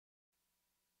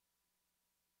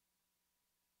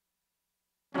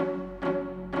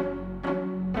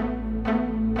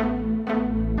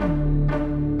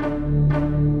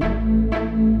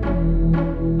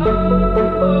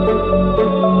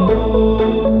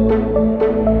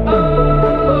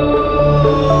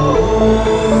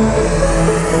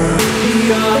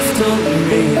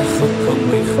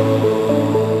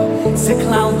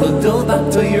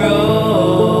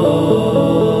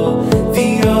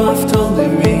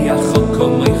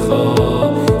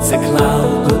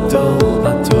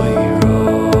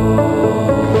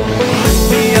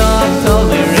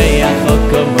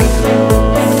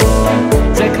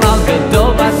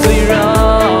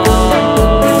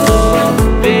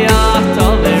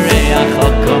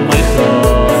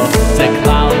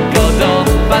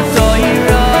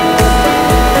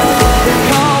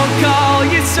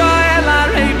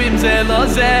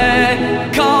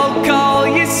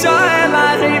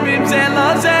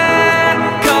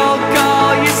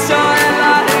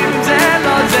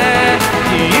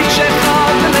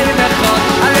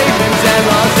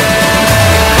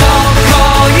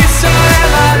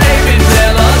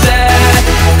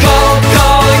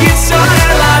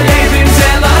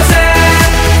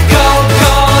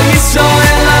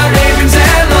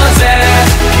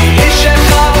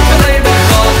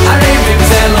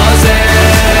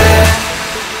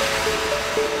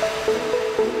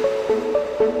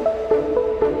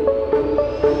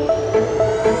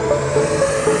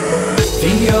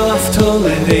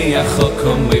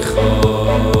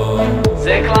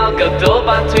זה כלל גדול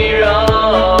בתורה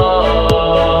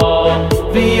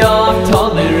ואהבת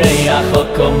לרעך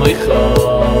כמוך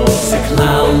זה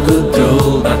כלל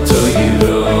גדול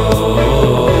בתורה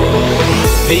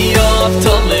ואהבת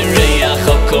לרעך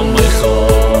כמוך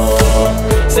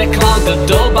זה כלל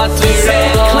גדול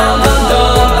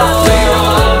בתורה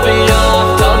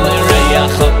ואהבת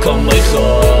לרעך כמוך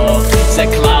זה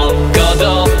כלל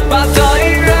גדול בתורה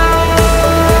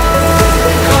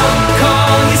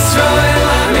כל ישראל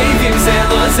ערבים זה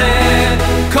לזה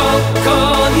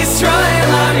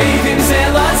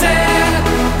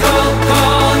כל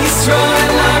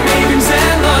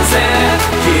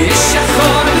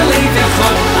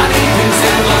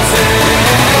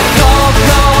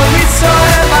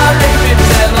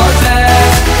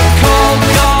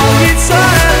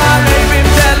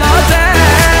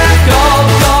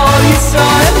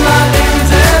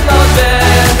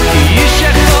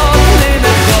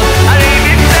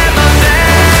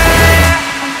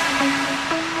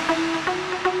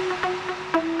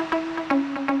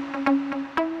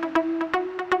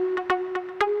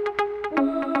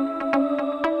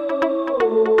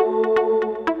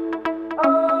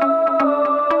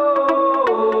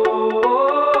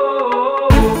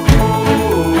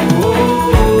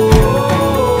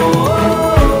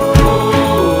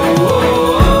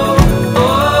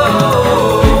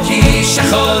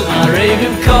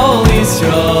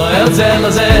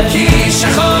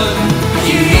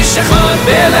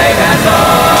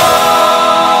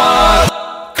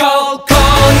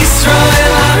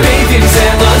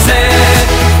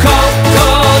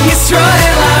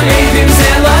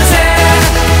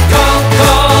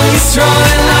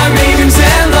ישראל ערבים זה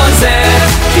לזה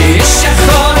כי יש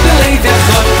אחד בלב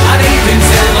אחד ערבים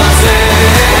זה לזה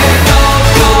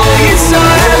כל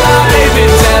ישראל ערבים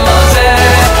זה לזה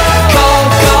כל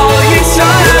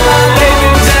ישראל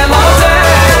ערבים זה לזה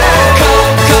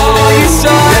כל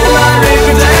ישראל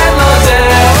ערבים זה לזה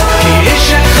כי יש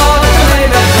אחד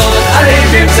בלב אחד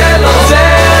ערבים זה לזה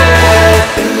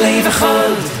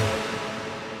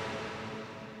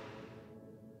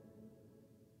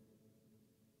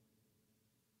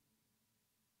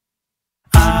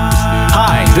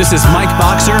This is Mike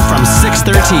Boxer from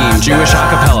 613 Jewish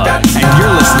Acapella, and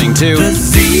you're listening to The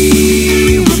Z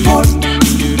Report.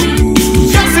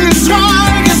 Jesse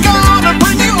Strong is gonna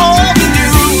bring you all the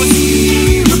news.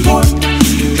 Z Report.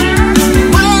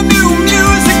 Brand new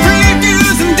music,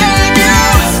 previews, and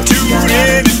debuts. Tune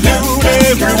in at noon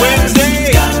every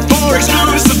Wednesday for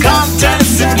exclusive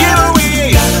contests and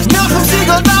giveaways.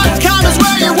 NachumSegal.com is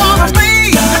where you wanna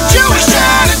be. A Jewish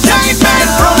entertainment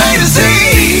from A to Z.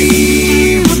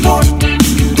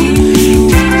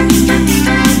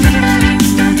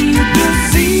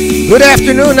 Good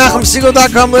afternoon,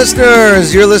 NachumSegal.com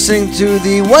listeners. You're listening to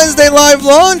the Wednesday live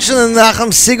launch on the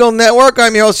Nachum Segal Network.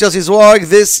 I'm your host, Yossi Zwag.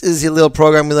 This is a little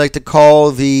program we like to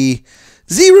call the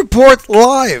Z Report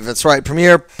Live. That's right,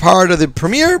 part of the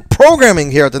premier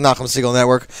programming here at the Nachum Segal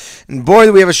Network. And boy,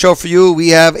 do we have a show for you. We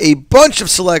have a bunch of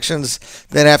selections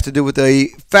that have to do with the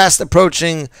fast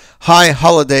approaching high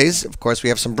holidays. Of course, we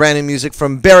have some brand new music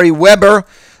from Barry Weber,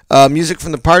 music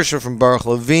from the Parsha from Baruch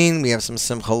Levine. We have some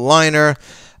Simcha Liner.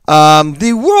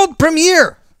 The world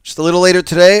premiere, just a little later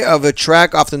today, of a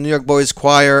track off the New York Boys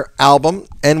Choir album,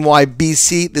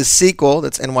 NYBC, the sequel,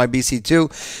 that's NYBC 2.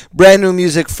 Brand new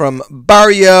music from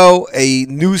Barrio, a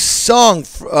new song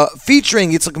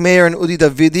featuring Yitzhak Meir and Udi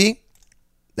Davidi.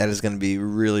 That is going to be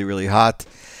really, really hot.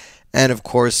 And, of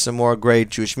course, some more great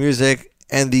Jewish music.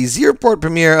 And the Z Report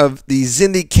premiere of the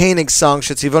Zindi Koenig song,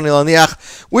 Shetzivoni Laniach,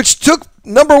 which took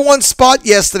number one spot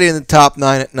yesterday in the top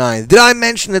 9 at 9. Did I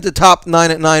mention that the top 9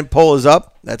 at 9 poll is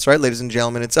up? That's right, ladies and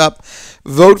gentlemen, it's up.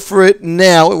 Vote for it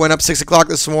now. It went up 6 o'clock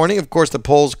this morning. Of course, the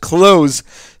polls close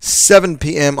 7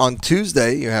 p.m. on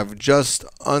Tuesday. You have just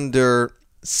under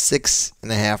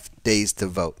 6.5 days to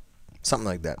vote. Something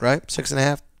like that, right?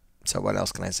 6.5? So what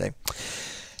else can I say?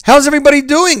 How's everybody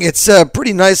doing? It's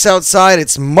pretty nice outside.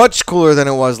 It's much cooler than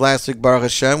it was last week, Baruch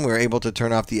Hashem. We were able to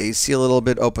turn off the AC a little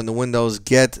bit, open the windows,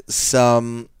 get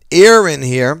some air in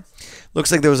here.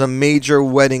 Looks like there was a major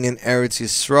wedding in Eretz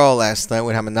Yisrael last night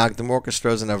with Hamanagdim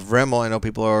Orchestras and Avremel. I know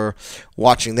people are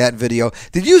watching that video.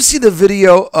 Did you see the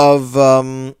video of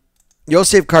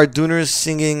Yosef Karduner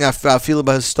singing Afilu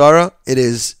Bahistara? It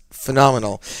is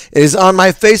phenomenal. It is on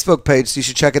my Facebook page, so you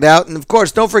should check it out. And of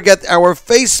course, don't forget our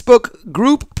Facebook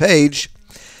group page,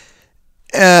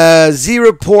 Z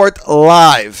Report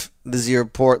Live. the Z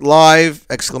Report Live,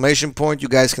 exclamation point. You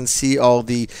guys can see all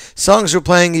the songs we're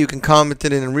playing. You can comment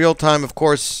it in real time. Of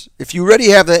course, if you already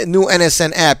have the new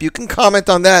NSN app, you can comment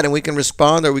on that and we can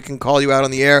respond or we can call you out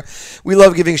on the air. We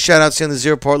love giving shout outs here on the Z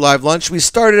Report Live Lunch. We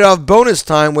started off bonus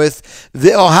time with the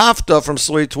Hafta from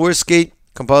Sluri Twersky,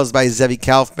 composed by Zevi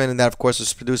Kaufman, and that, of course,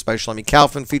 was produced by Shlomi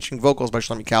Kaufman, featuring vocals by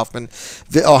Shlomi Kaufman.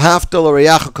 Ve'ohavta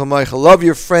l'reyacha kamoicha, love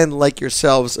your friend like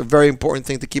yourselves, a very important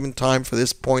thing to keep in time for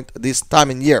this point, this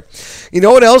time in year. You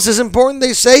know what else is important?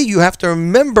 They say you have to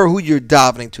remember who you're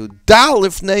davening to. Da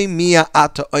lifnei mia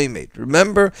ata oimed.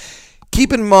 Remember,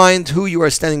 keep in mind who you are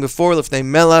standing before, lifnei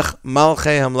melech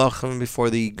malchei hamlachim, before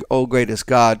the greatest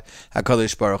God,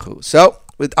 HaKadosh Baruch Hu. So,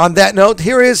 on that note,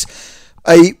 here is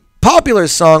a popular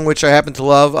song which I happen to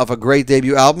love of a great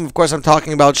debut album. Of course, I'm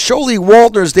talking about Sholi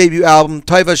Waldner's debut album,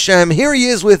 Tov Hashem. Here he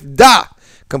is with Da,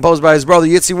 composed by his brother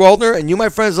Yitzi Waldner, and you, my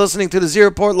friends, listening to the Z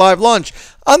Report Live Lunch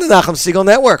on the Nachum Segal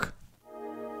Network.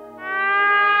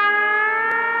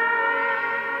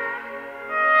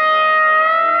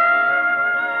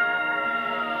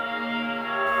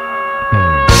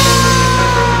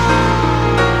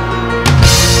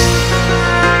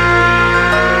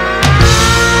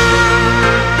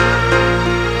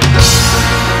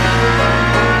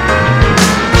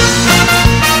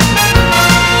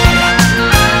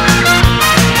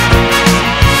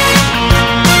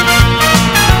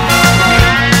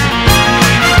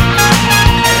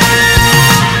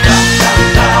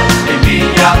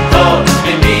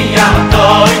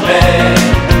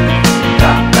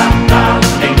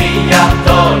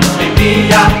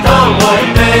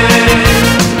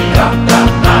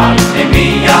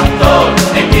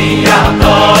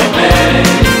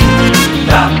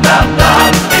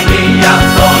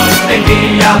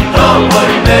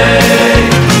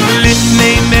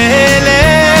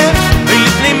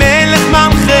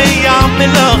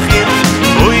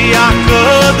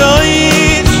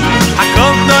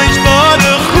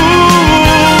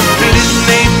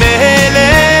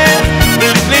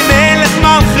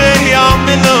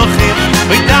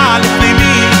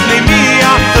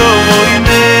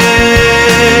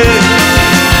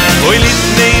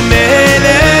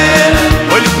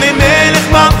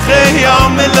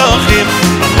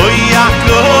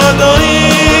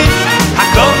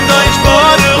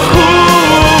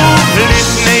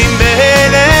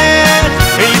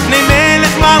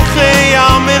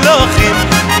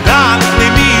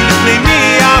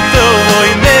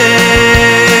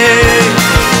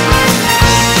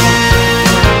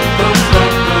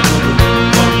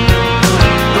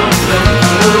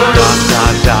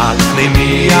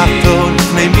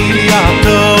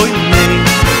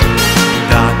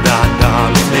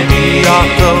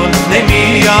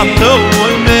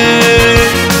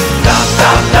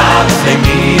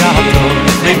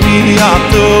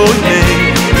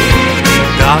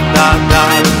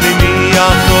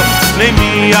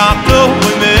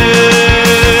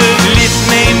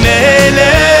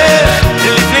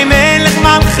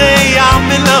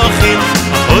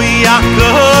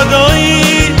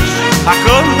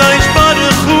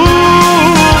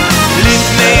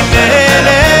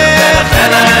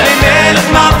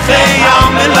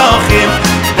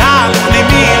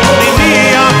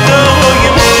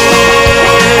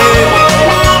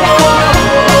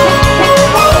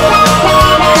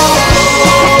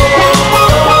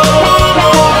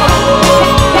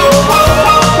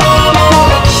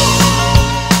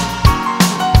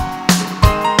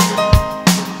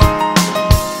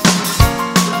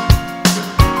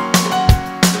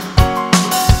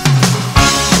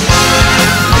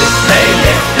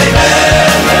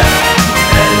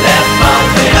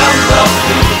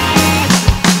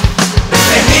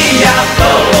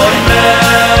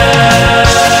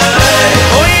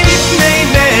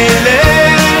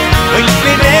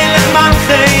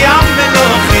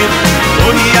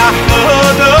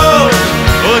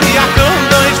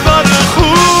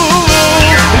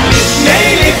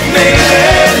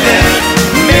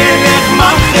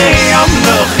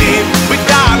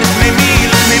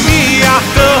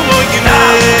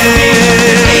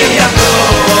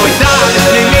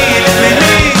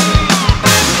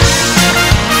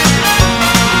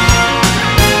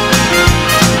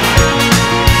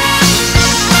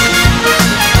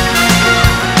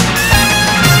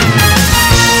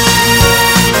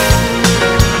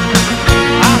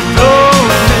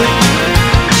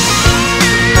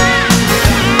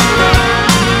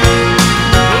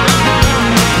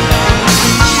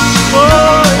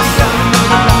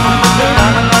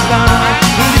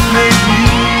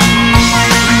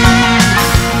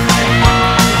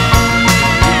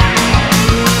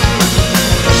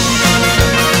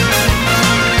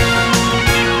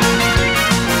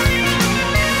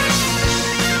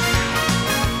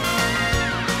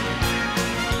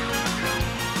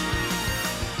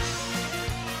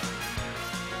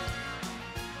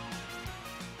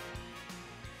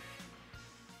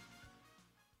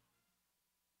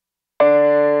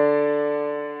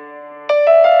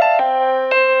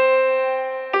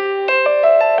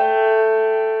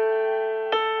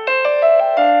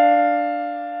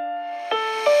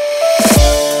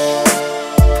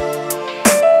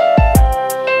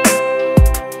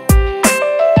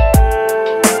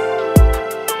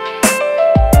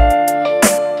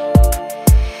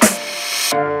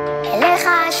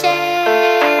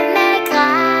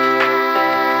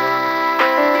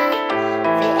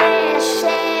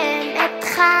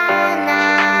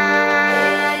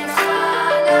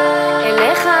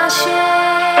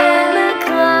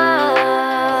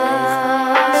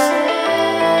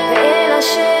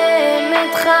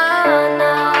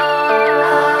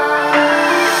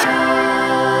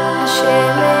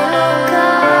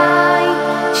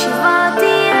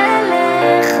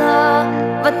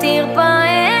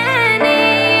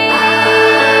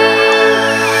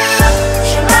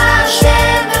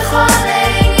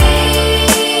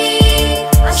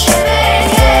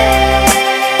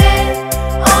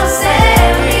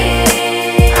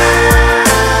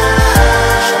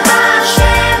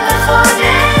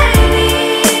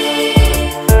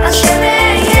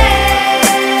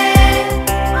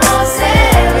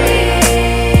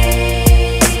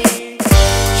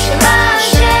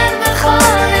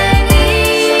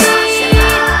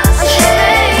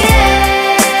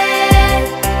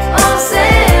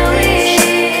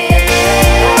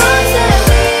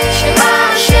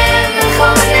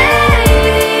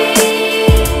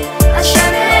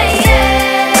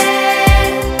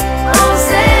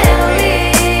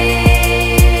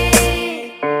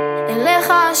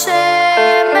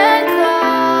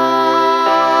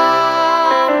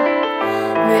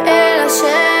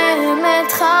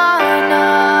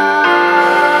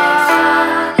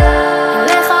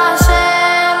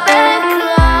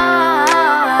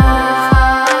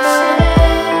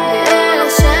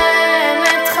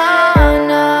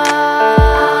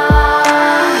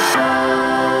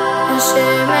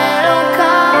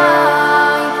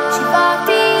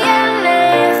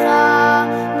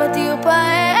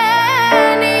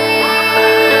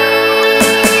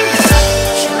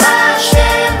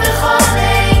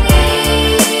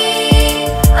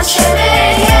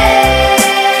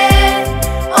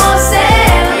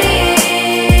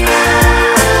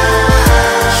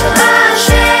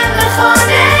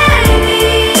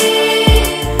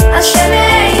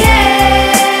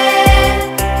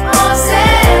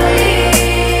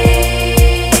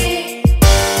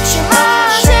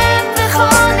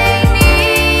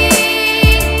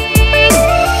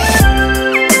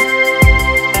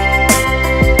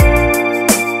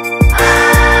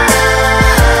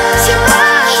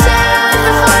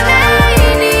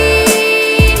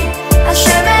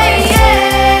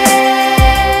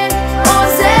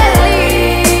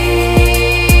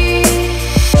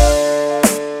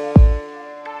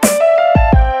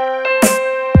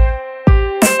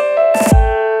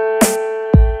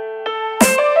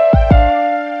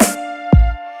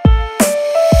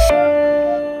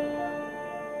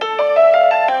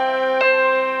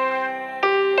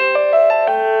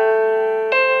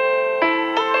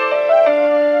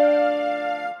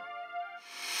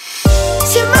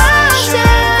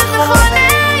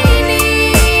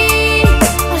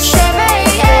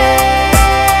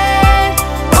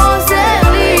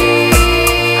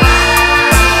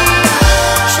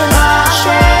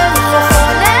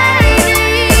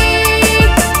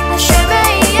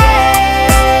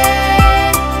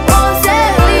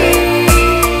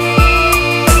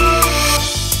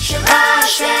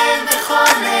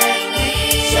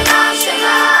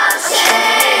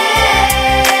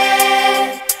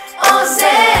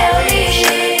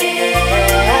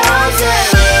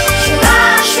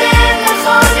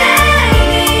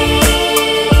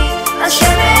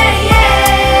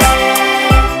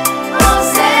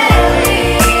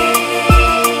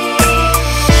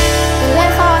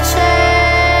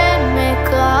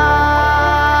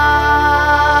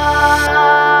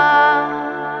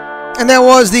 And that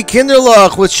was the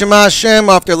Kinderlach with Shema Hashem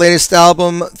off their latest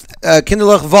album,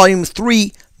 Kinderlach Volume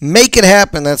 3, Make It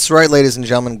Happen. That's right, ladies and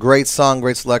gentlemen. Great song,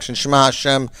 great selection. Shema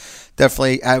Hashem,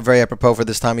 definitely very apropos for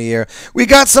this time of year. We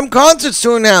got some concerts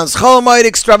to announce. Cholomite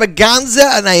Extravaganza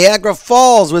at Niagara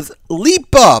Falls with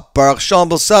Lipa, Baruch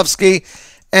Shalom Bosovsky,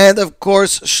 and of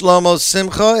course Shlomo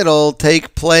Simcha. It'll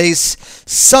take place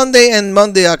Sunday and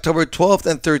Monday, October 12th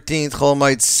and 13th.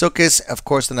 Cholomite Sukkis. Of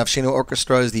course, the Nafshinu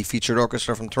Orchestra is the featured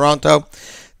orchestra from Toronto.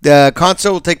 The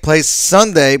concert will take place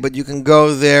Sunday, but you can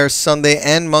go there Sunday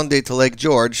and Monday to Lake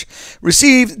George.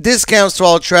 Receive discounts to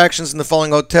all attractions in the following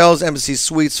hotels: Embassy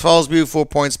Suites Fallsview, 4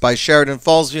 Points by Sheraton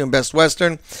Fallsview and Best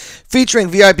Western. Featuring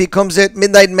VIP comes at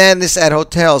Midnight Madness at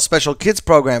hotels, special kids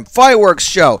program, fireworks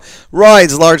show,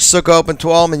 rides, large sukkah open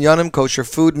to all, minyanim, kosher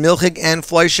food, milchig and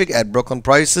fleischig at Brooklyn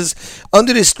prices,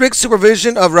 under the strict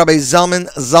supervision of Rabbi Zalman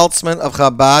Zaltzman of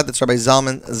Chabad. That's Rabbi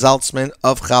Zalman Zaltzman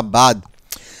of Chabad.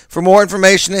 For more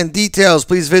information and details,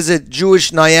 please visit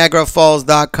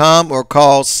JewishNiagaraFalls.com or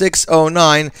call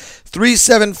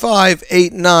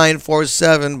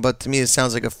 609-375-8947. But to me, it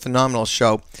sounds like a phenomenal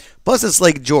show. Plus, it's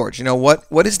Lake George. You know what?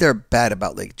 What is there bad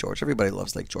about Lake George? Everybody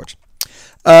loves Lake George.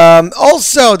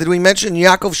 Also, did we mention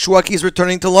Yaakov Shweki is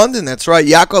returning to London? That's right.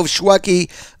 Yaakov Shweki,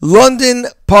 London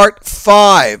Part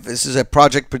 5. This is a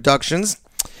Project Productions.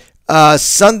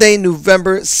 Sunday,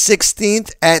 November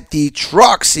 16th at the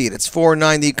Troxy. It's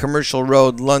 490 Commercial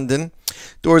Road, London.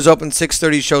 Doors open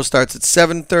 6:30. Show starts at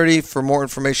 7:30. For more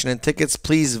information and tickets,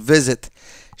 please visit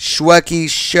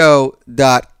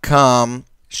ShwekieShow.com.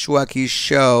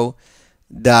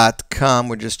 ShwekieShow.com.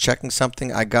 We're just checking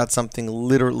something. I got something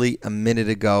literally a minute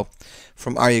ago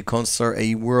from Aryeh Kunstler,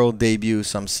 a world debut,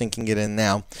 so I'm syncing it in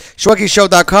now.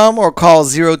 ShwekieShow.com or call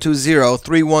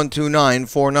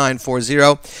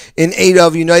 020-3129-4940 in aid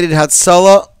of United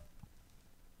Hatzalah.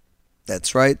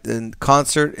 That's right, the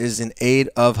concert is in aid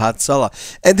of Hatzalah.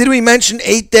 And did we mention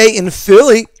 8th Day in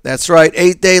Philly? That's right,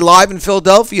 8th Day live in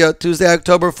Philadelphia, Tuesday,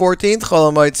 October 14th,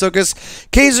 Chol Hamoed Sukkos,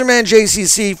 Kaiserman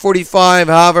JCC 45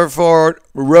 Haverford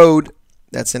Road.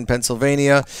 That's in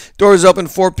Pennsylvania. Doors open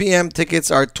 4 p.m.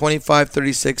 Tickets are $25,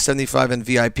 $36, $75, and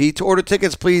VIP. To order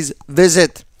tickets, please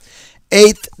visit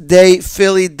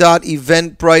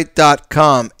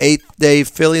 8thdayphilly.eventbrite.com. 8th Day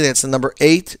Philly, that's the number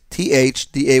 8,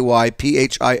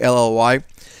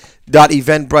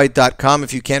 THDAYPHILLY.eventbrite.com.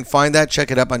 If you can't find that,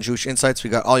 check it up on Jewish Insights. We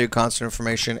got all your concert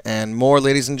information and more,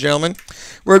 ladies and gentlemen.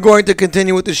 We're going to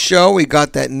continue with the show. We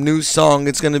got that new song.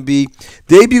 It's going to be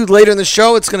debuted later in the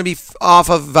show. It's going to be off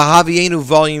of Vahavienu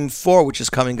Volume 4, which is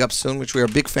coming up soon, which we are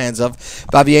big fans of.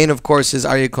 Vahavienu, of course, is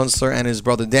Aryeh Kunstler and his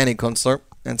brother Danny Kunstler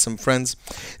and some friends.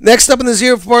 Next up in the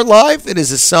Zero Report Live, it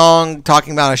is a song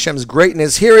talking about Hashem's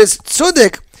greatness. Here is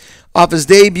Tzudik off his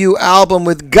debut album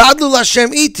with Gadlu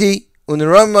Hashem Iti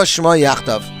Unirama Shema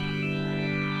Yachtav.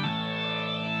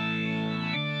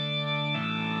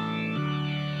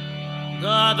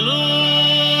 Gadlu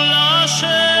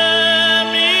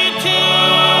Hashem Iti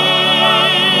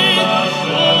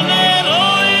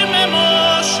Uneroi Memo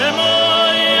Shemo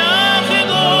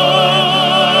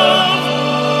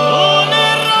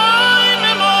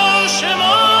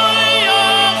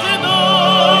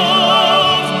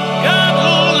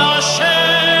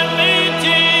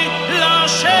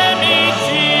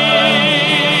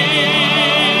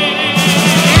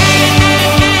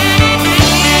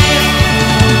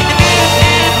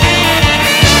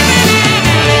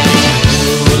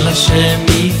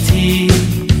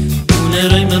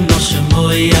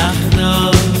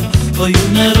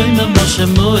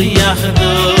Shemo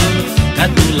Yachdo,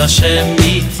 Gadol Hashem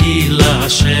iti,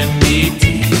 LaHashem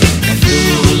iti,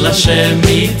 Gadol Hashem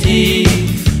iti,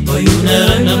 Oyu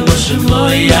neroi memo Shemo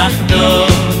Yachdo,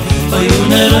 Oyu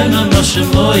neroi memo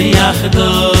Shemo Yachdo,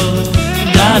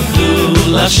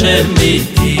 Gadol Hashem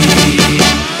iti,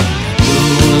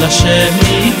 Gadol Hashem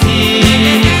iti,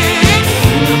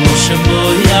 Oyu memo Shemo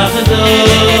Yachdo,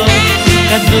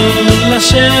 Gadol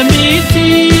Hashem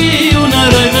iti.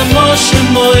 Unaroi memo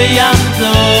Shemo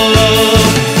Yachdo,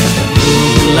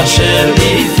 Gadol Hashem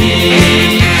iti.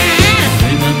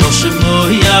 Unaroi memo Shemo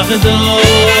Yachdo,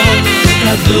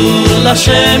 Gadol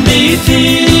Hashem iti.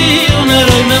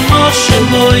 Unaroi memo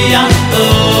Shemo Yachdo.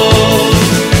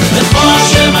 B'chol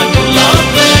Hashem hagdulot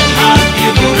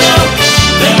ve'hagiburot,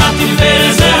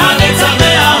 ve'hatiferet ve'hanetzach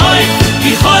ve'ahoi,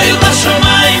 ki choil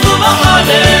b'shamayim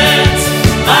u'ba'aretz,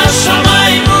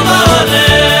 b'shamayim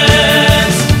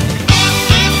u'ba'aretz.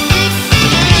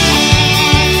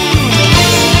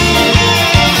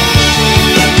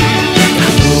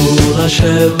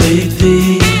 Hashem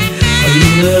iti, Oyu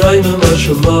neroi memo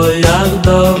Shemo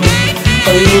Yachdo,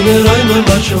 Oyu neroi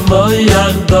memo Shemo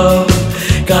Yachdo,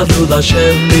 Gadol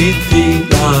Hashem iti,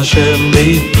 LaHashem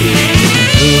iti,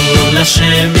 Gadol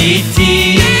Hashem iti,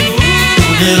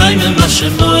 Uneroi memo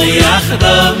Shemo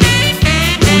Yachdo,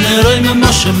 Uneroi memo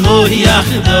Shemo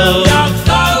Yachdo,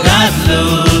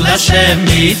 Gadol Hashem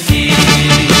iti,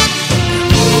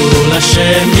 Gadol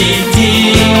Hashem iti.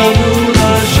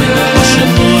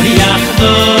 Shemo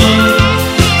Yachdo,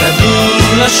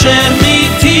 Gadol Hashem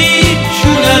iti,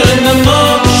 Unaroi memo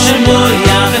Shemo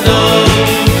Yachdo,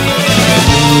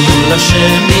 Gadol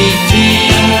Hashem iti,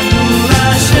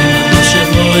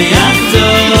 Shemo Yachdo,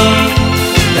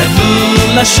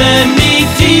 Gadol Hashem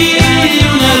iti,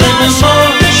 Unaroi memo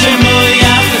Shemo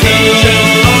Yachdo.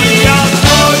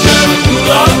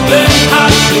 Shemagdulot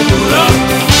ve'hagiburot,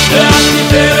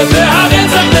 ve'hatiferet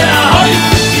ve'hanetzach ve'ahoi,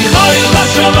 ki choil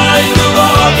b'shamayim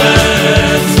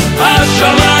u'ba'aretz,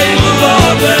 b'shamayim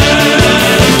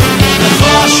u'ba'aretz.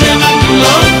 B'chol Hashem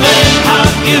hagdulot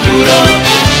ve'hagiburot,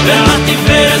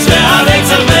 ve'hatiferet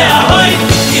ve'hanetzach ve'ahoi,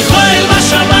 ki choil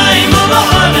b'shamayim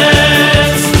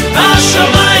u'ba'aretz,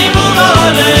 b'shamayim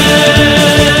u'ba'aretz.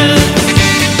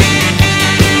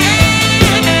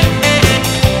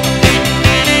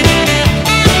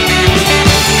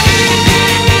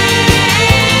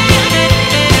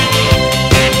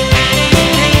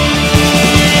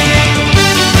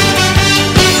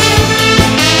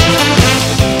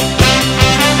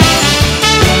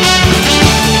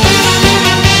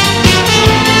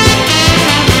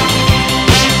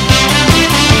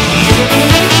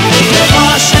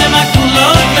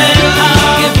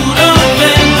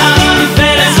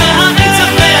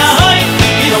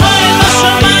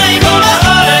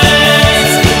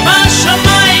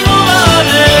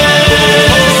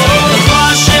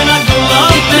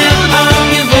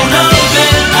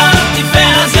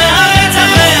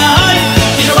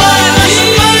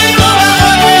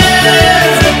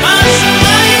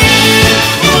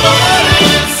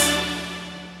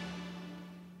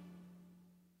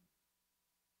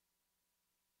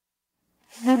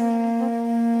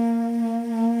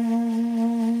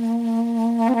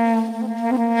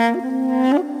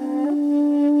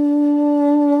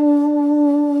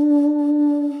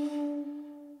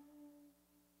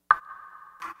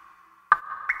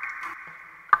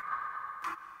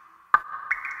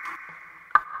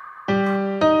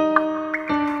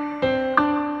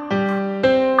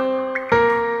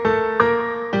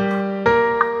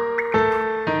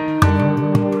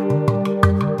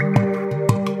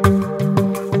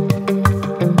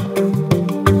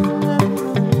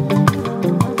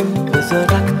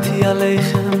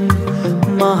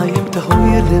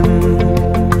 hoirim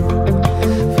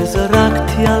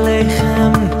V'zorakti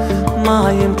aleichem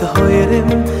mayim tehoirim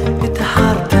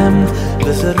itahartem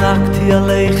V'zorakti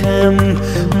aleichem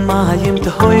mayim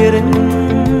tehoirim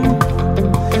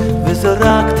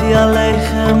V'zorakti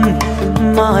aleichem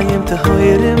mayim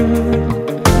tehoirim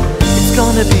It's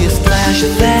gonna be a splash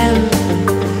then,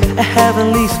 a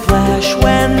heavenly splash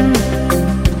when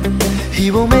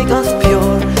He will make us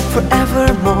pure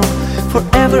forevermore,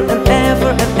 forever and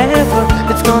ever and ever.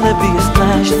 It's gonna be a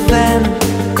splash then,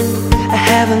 a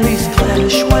heavenly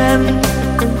splash when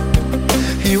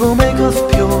He will make us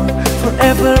pure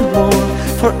forevermore,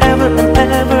 forever and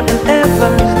ever and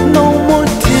ever. No more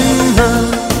timber,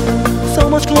 so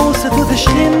much closer to the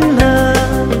Shekhinah.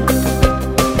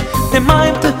 The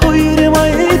mind to hoire my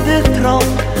eder trop,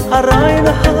 a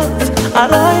reine Herz, a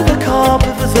reine Kopf,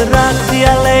 v'zorakti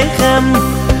aleichem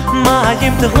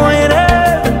mayim tehoire.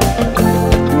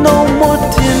 No more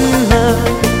timber,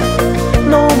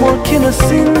 no more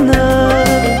kinasina.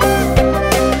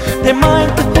 The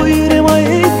mind to hoire my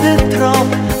eder trop,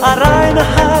 a reine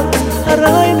Herz, a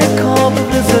reine Kopf,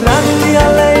 v'zorakti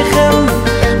aleichem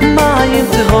mayim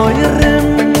tehoire.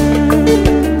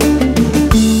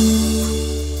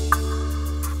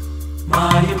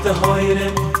 Mayim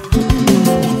tehoirim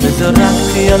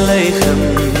V'zorakti aleichem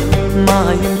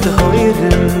Mayim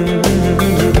tehoirim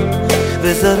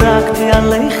V'zorakti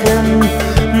aleichem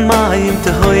Mayim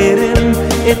tehoirim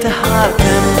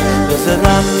Itahartem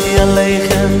V'zorakti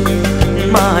aleichem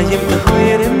Mayim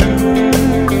tehoirim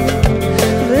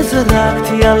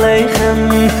V'zorakti aleichem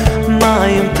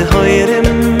Mayim tehoirim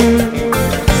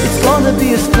It's gonna be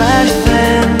a splash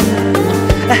then,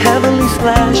 a heavenly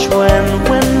splash when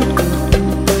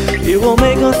He will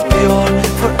make us pure,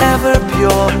 forever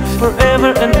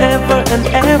and ever and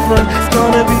ever. It's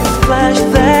gonna be a splash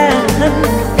then,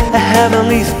 a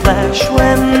heavenly splash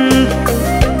when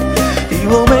He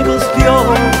will make us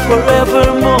pure,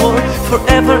 forevermore,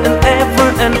 forever and ever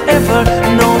and ever.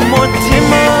 No more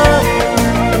timor,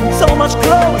 so much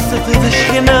closer to the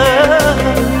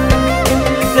Shekhinah.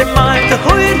 The mind to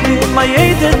hoire, my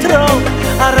eder trop,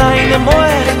 a reine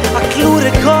moech, a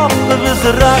klure Kopf,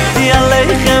 v'zorakti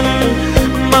aleichem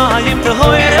mayim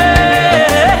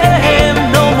tehoirem.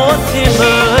 No more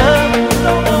timber,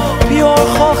 pure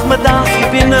chochma das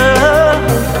binne.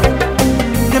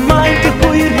 The mind to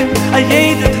hoire, a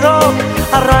eder trop,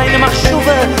 a reine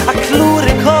machshuva, a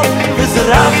klure Kopf,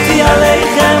 v'zorakti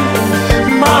aleichem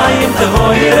mayim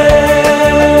tehoirem.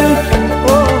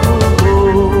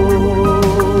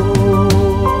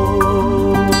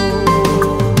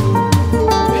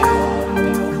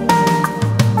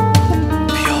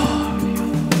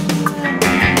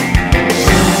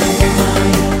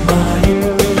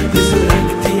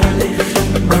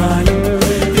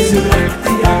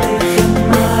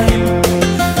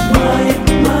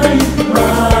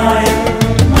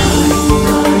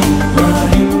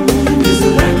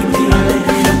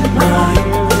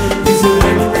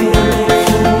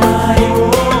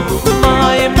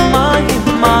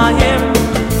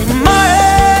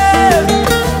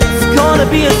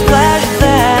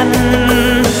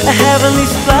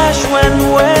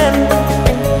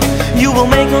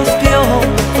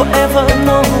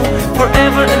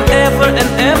 Forever and ever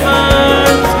and ever.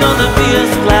 It's gonna be a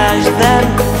splash then,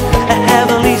 a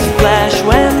heavenly splash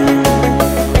when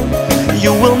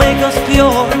You will make us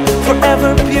pure, forever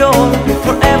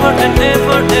and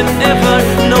ever and ever.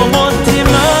 No more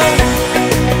timor,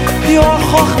 pure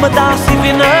chochma das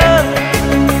binne.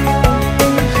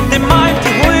 The mind to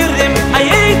hoirim, a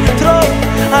eder trop,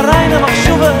 a reine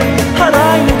machshuva, a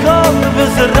reine Kopf,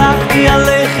 v'zorakti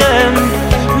aleichem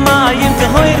mayim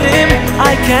tehoirim.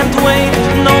 I can't wait,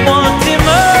 no more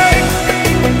timor,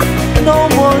 no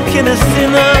more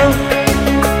kinasina.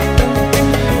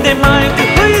 The mind to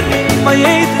hoirim, my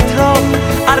eder trop,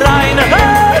 a reine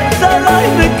Herz, a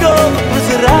reine Kopf,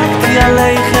 v'zorakti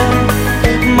aleichem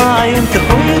mayim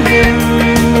tehoirim.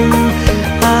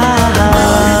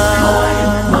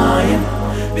 Mayim,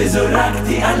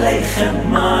 v'zorakti aleichem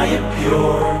mayim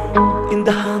pure. In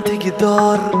the handige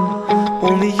door,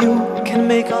 only You can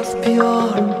make us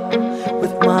pure.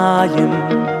 With mayim,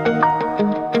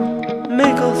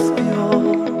 make us pure.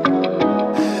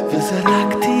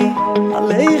 V'zorakti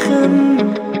aleichem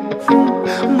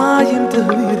mayim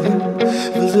tehoirim.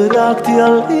 V'zorakti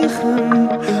aleichem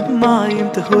mayim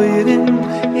tehoirim.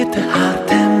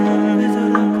 Itahartem.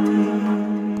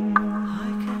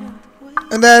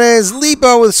 And that is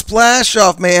Lipa with Splash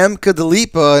off Me'emka de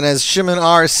Lipa. And as Shimon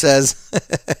R says,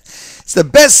 It's the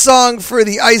best song for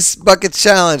the Ice Bucket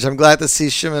Challenge. I'm glad to see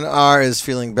Shimon R is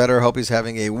feeling better. Hope he's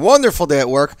having a wonderful day at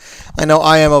work. I know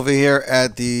I am over here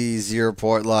at the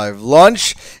Zeroport Live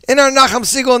Lunch in our Nachum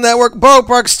Segal Network Borough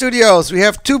Park Studios. We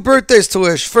have two birthdays to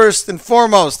wish. First and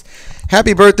foremost,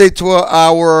 happy birthday to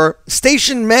our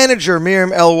station manager,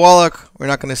 Miriam L. Wallach. We're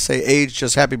not going to say age,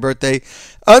 just happy birthday.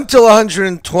 Until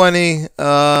 120.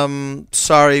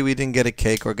 Sorry we didn't get a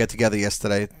cake or get together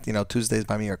yesterday. You know, Tuesdays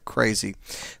by me are crazy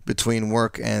between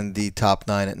work and the top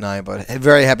 9 at 9. But a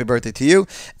very happy birthday to you.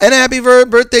 And a happy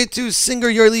birthday to singer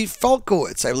Yorli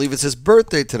Falkowitz. I believe it's his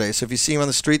birthday today. So if you see him on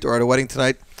the street or at a wedding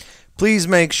tonight, please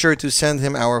make sure to send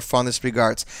him our fondest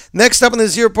regards. Next up on the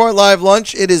Zeroport Live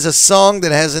Lunch, it is a song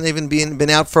that hasn't even been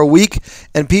out for a week,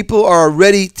 and people are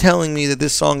already telling me that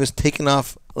this song is taken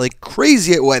off like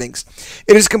crazy at weddings.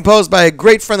 It is composed by a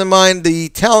great friend of mine, the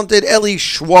talented Eli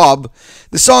Schwab.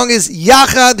 The song is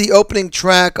Yachad, the opening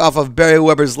track off of Barry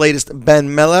Weber's latest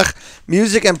Ben Melech.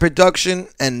 Music and production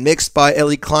and mixed by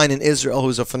Eli Klein in Israel,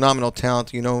 who's a phenomenal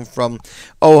talent. You know him from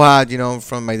Ohad, you know him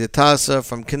from Maidetasa,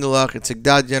 from Kinderlach, Itzik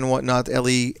Dadya and whatnot.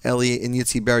 Eli and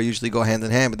Yitzi Barry usually go hand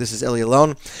in hand, but this is Eli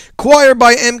alone. Choir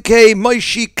by MK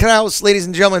Moshe Kraus. Ladies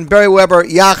and gentlemen, Barry Weber,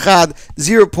 Yachad,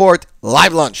 Zeroport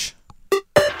Live Lunch.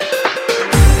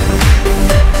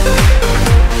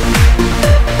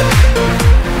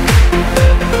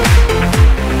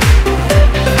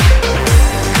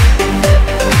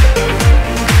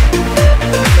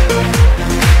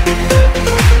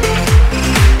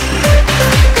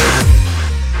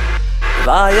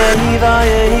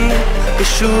 Vayehi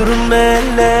Bishur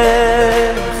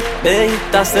Melech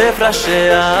Beit HaSefra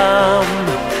She'am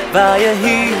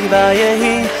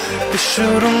Vayehi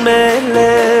Bishur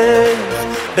Melech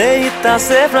Beit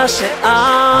HaSefra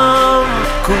She'am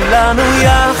Kulanu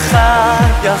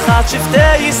Yachad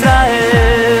Shiftei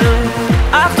Yisrael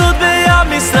Achdut B'Yam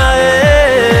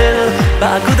Yisrael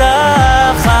Ba'aguda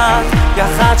Achat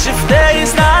Yachad Shiftei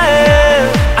Yisrael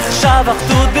Achshav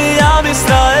Achdut B'Yam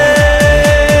Yisrael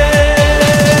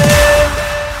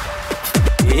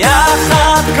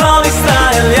יחד, כל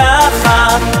ישראל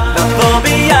יחד, נבוא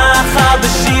ביחד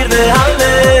בשיר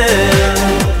והלל,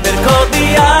 נרקוד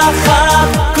ביחד,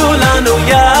 כולנו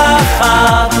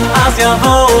יחד, אז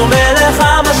יבוא מלך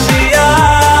המשיח.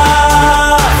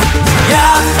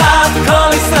 יחד,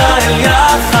 כל ישראל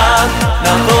יחד,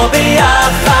 נבוא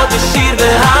ביחד בשיר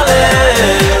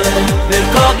והלל,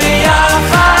 נרקוד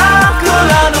ביחד,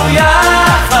 כולנו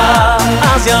יחד,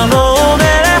 אז יבוא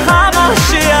מלך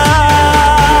המשיח.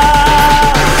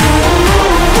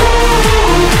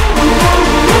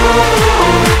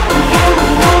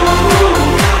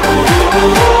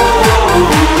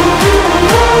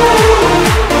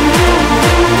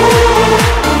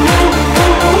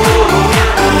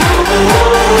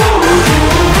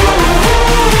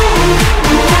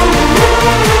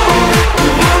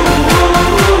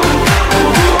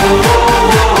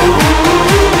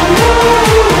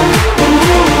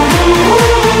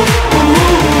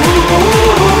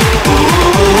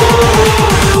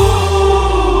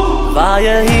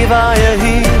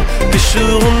 Vayehi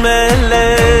Bishur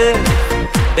Melech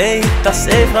Beit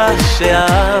HaSefra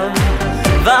She'am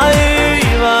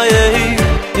Vayehi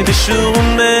Bishur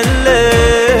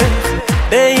Melech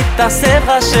Beit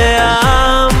HaSefra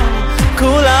She'am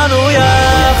Kulanu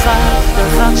Yachad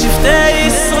Yachad Shiftei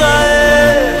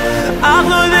Yisrael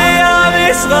Achnu B'Yam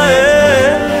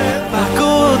Yisrael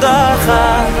Ba'aguda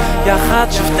Achat Yachad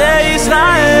Shiftei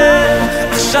Yisrael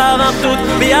Achshav Achdut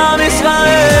B'Yam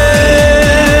Yisrael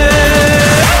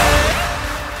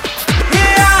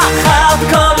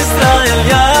כל ישראל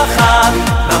יחד,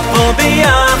 נבוא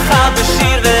ביחד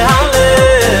בשיר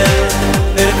והלל,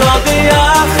 נרקוד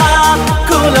ביחד,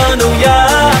 כולנו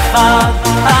יחד,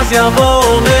 אז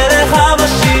יבוא מלך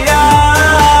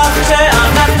המשיח.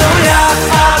 כשאנחנו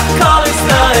יחד, כל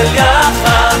ישראל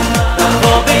יחד,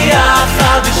 נבוא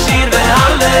ביחד בשיר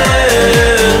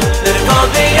והלל, נרקוד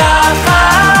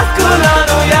ביחד,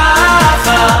 כולנו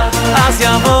יחד, אז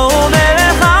יבוא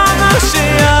מלך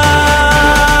המשיח.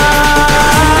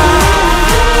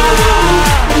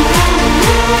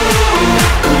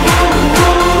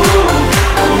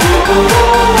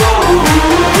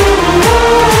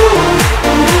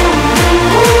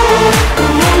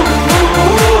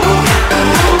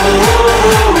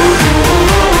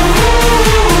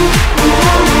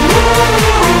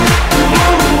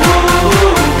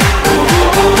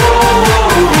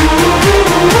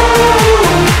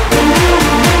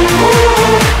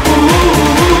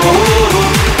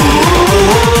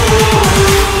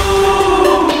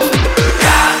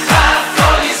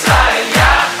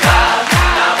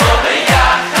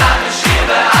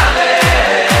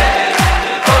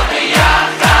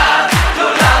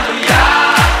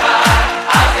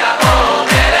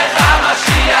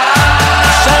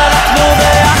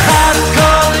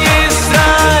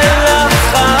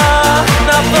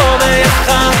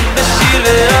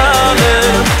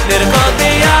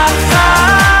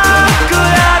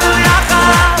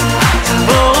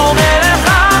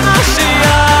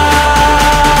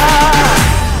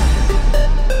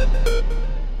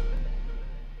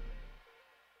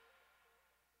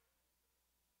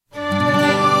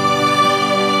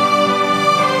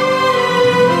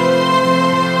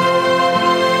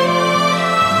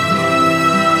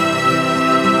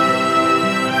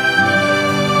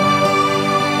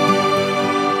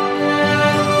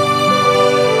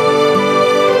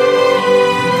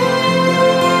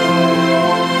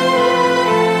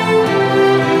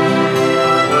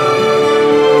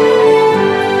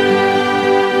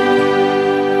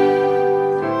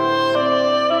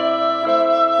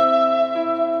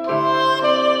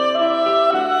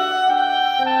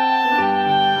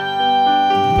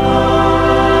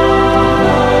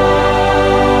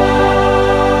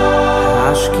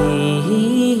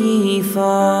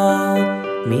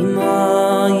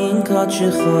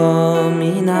 katscho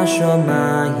min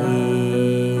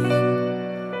ashomayim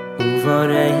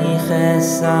uvarei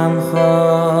chesamcho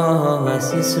es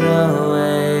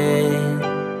Yisroel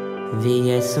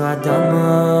v'yesu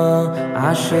adamo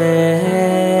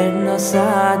asher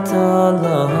nosato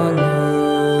lonu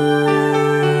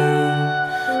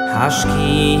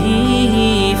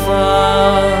hashkifa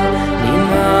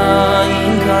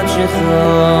mimayim katscho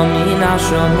min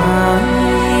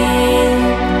ashomayim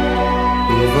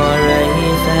uvarei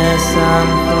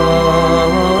chesamcho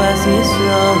es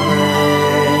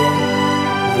Yisroel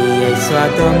v'yesu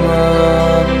adamo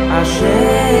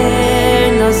asher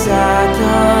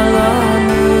nosato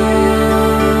lanu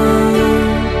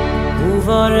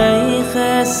uvarei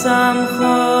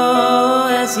chesamcho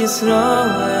es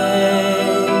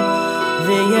Yisroel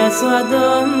v'yesu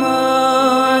adamo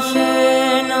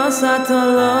asher nosato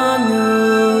lanu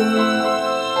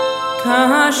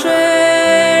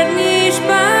kasher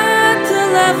nishbat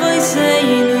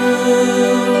levoiseinu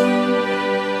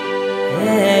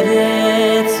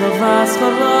eretz ovas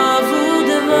cholov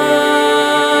udvash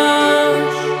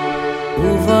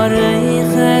uvarei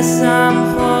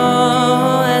chesamcho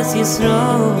es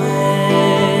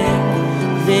Yisroel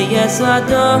v'yesu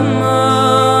adamo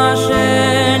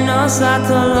asher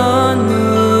nosato lanu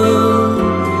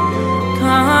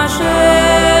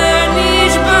kasher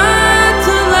nishbat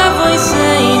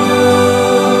levoiseinu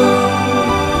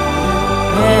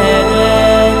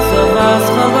eretz ovas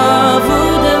cholov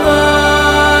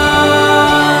udvash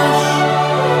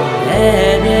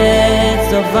eretz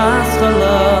ovas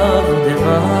cholov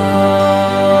udvash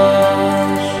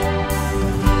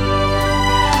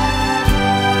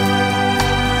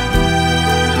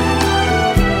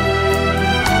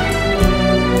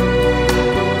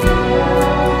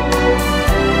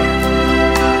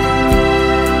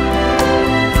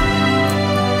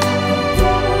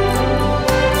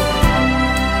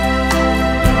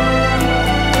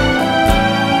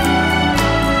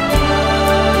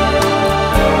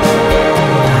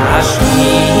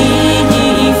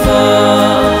Hashkifa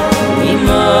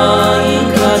mimayim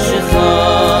katscho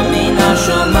min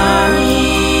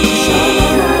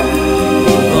ashomayim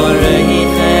uvarei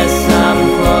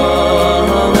chesamcho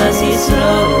es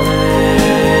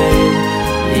Yisroel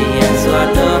v'yesu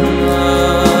adamo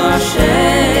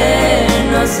asher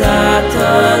nosato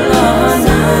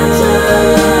lanu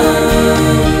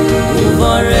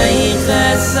uvarei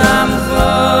chesamcho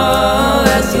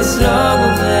es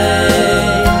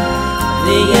Yisroel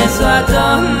v'yesu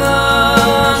adamo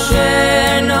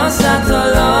asher nosato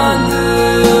lanu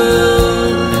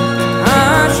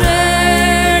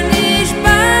asher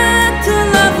nishbat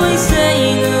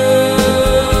levoiseinu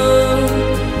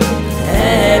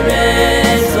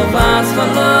eretz ovas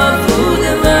cholov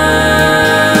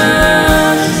udvash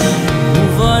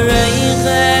uvarei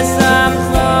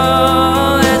chesamcho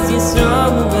es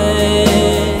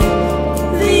Yisroel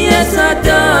v'yesu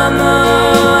adamo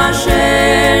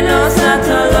asher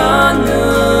nosato lanu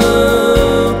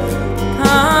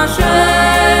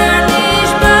kasher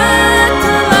nishbat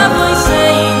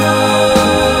levoiseinu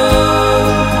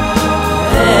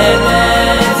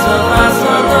eretz ovas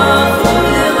cholov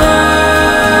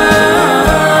udvash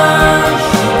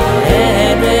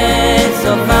eretz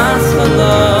ovas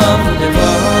cholov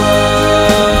udvash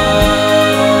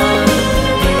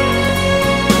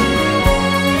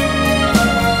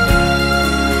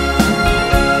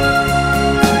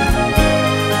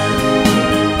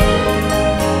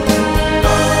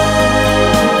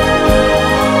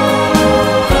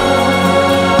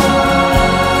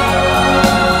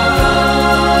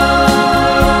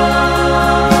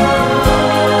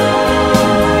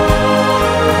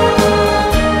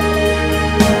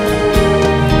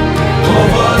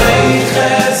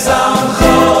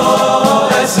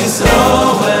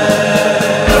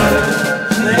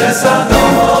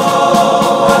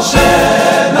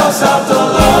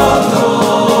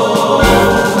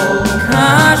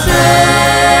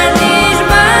kasher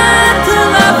nishbat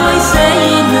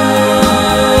levoiseinu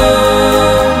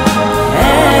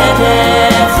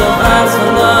eretz ovas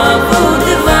cholov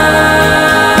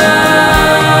udvash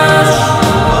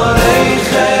uvarei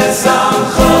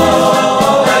chesamcho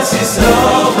es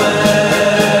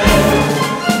Yisroel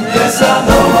v'yesu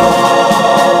adamo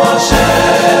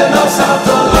asher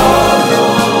nosato lanu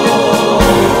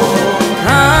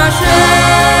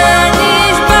kasher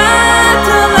nishbat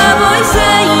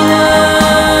levoiseinu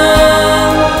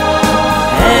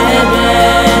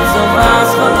eretz ovas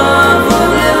cholov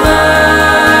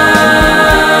udvash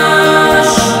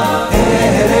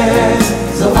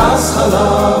eretz ovas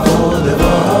cholov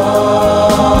udvash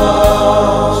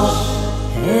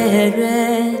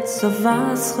eretz so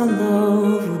was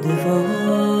geloof de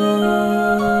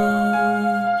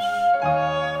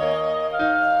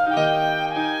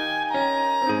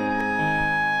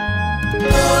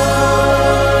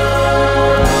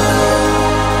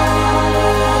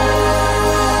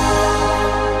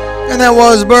And that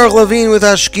was Baruch Levine with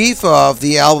Hashkifa of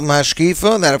the album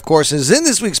Hashkifa. And that, of course, is in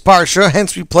this week's Parsha,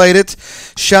 hence we played it.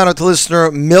 Shout out to listener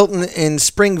Milton in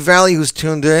Spring Valley who's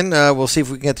tuned in. We'll see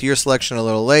if we can get to your selection a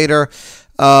little later.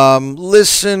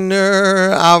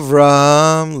 Listener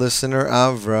Avram.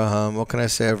 What can I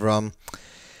say, Avram?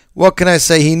 What can I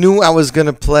say? He knew I was going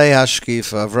to play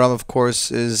Hashkifa. Avram, of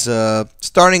course, is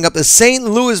starting up the St.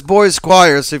 Louis Boys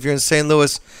Choir. So if you're in St.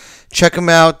 Louis, check them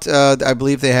out. I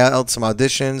believe they held some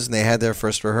auditions and they had their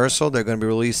first rehearsal. They're going to be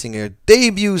releasing a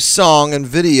debut song and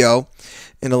video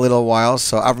in a little while.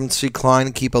 So Avram Tzvi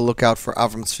Klein, keep a lookout for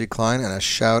Avram Tzvi Klein, and a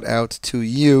shout out to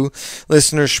you,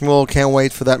 listener Shmuel. Can't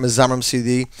wait for that Mizamrim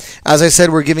CD. As I said,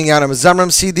 we're giving out a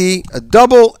Mizamrim CD, a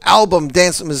double album,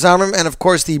 Dance with Mizamrim, and of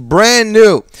course the brand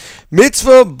new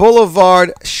Mitzvah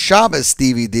Boulevard Shabbos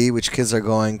DVD, which kids are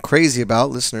going crazy about.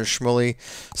 Listener Shmuel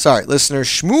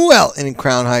in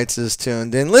Crown Heights is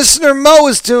tuned in. Listener Mo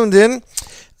is tuned in.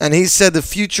 And he said the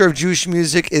future of Jewish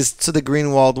music is to the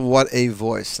Greenwald. What a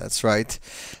voice. That's right.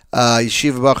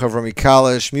 Yeshiva Bacha of Rami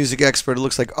Kalish, music expert. It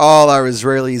looks like all our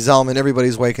Israeli Zalman,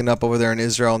 everybody's waking up over there in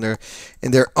Israel and they're in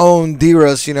their own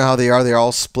diras. You know how they are. They're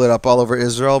all split up all over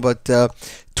Israel. But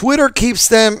Twitter keeps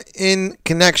them in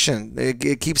connection.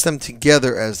 It keeps them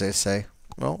together, as they say.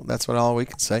 Well, that's all we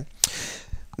can say.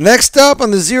 Next up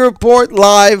on the Z Report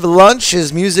Live Lunch,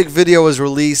 his music video was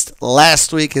released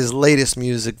last week, his latest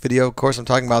music video. Of course, I'm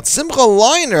talking about Simcha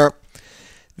Leiner,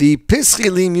 the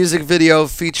Pischili music video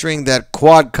featuring that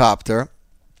quadcopter.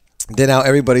 Then now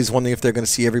everybody's wondering if they're going to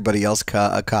see everybody else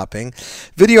copying.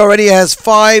 Video already has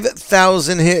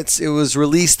 5,000 hits. It was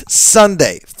released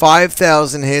Sunday.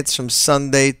 5,000 hits from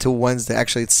Sunday to Wednesday.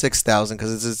 Actually, it's 6,000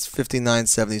 because it's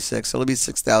 59.76. So it'll be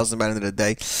 6,000 by the end of the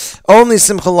day. Only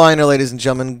Simcha Leiner, ladies and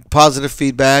gentlemen. Positive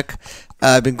feedback.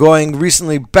 I've been going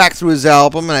recently back through his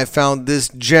album and I found this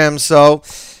gem. So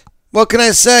what can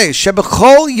I say?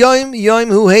 Shebechol Yom Yom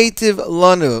Hu Heitiv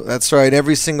Lanu. That's right,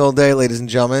 every single day, ladies and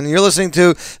gentlemen. You're listening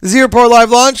to the Z Report Live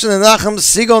Launch on the Nachum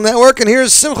Segal Network, and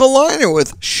here's Simcha Leiner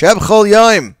with Shebechol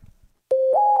Yom.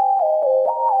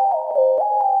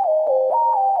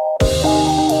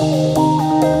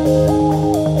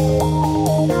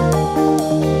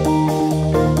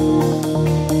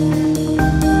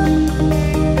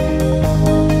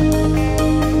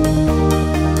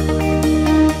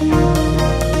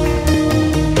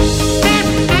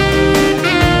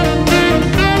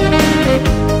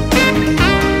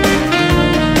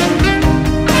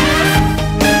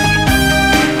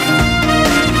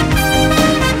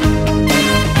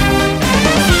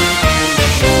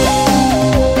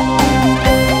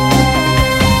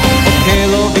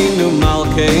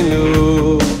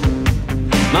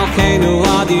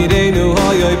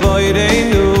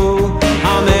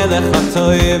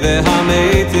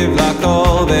 והמייטיב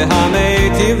לכל,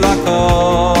 והמייטיב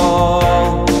לכל.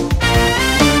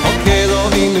 אוקיי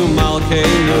אלוהינו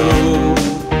מלכנו,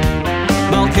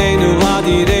 מלכנו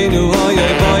אדירנו, אוי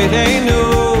אוי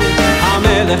בוירנו,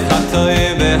 המלך הטוב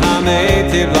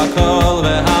והמייטיב לכל,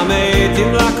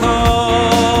 והמייטיב לכל.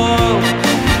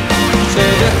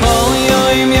 שבכל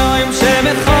יום יום,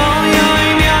 שבכל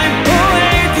יום יום, הוא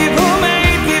הייטיב, הוא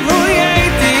מייטיב, הוא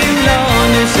ייטיב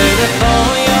לנו,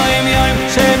 שבכל יום יום,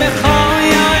 שבכל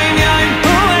יום יום,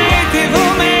 הוא הייטיב,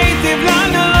 הוא מייטיב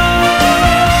לנו,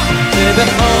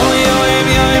 שבכל יום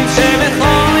יום,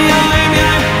 שבכל יום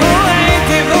יום, הוא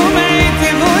הייטיב, הוא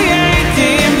מייטיב, הוא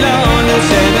ייטיב לנו,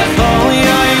 שבכל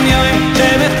יום יום,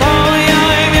 שבכל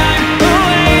יום יום, הוא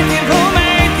הייטיב, הוא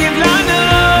מייטיב לנו.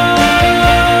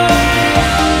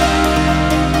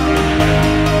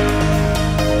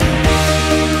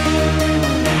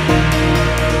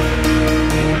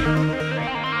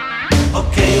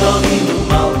 אוקיי אלוהינו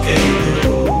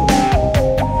מלכנו,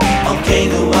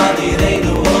 מלכנו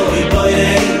אדירנו, אוי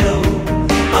בוירנו,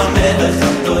 המלך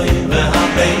הטוב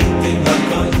והמייטיב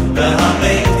לכל,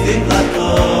 והמייטיב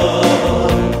לכל.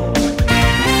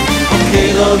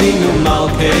 אוקיי אלוהינו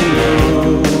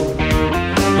מלכנו,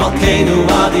 מלכנו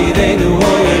אדירנו,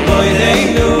 אוי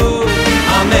בוירנו,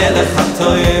 המלך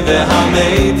הטוב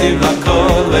והמייטיב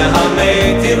לכל,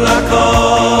 והמייטיב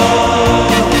לכל.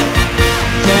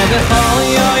 שבכל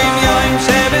יום יום,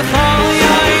 שבכל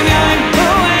יום יום,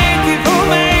 הוא הייטיב, הוא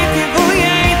מייטיב, הוא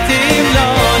ייטיב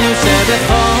לנו,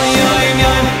 שבכל יום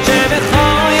יום,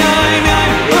 שבכל יום יום,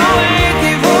 הוא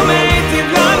הייטיב, הוא מייטיב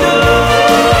לנו,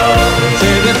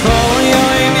 שבכל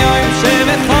יום יום,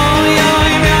 שבכל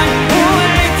יום יום,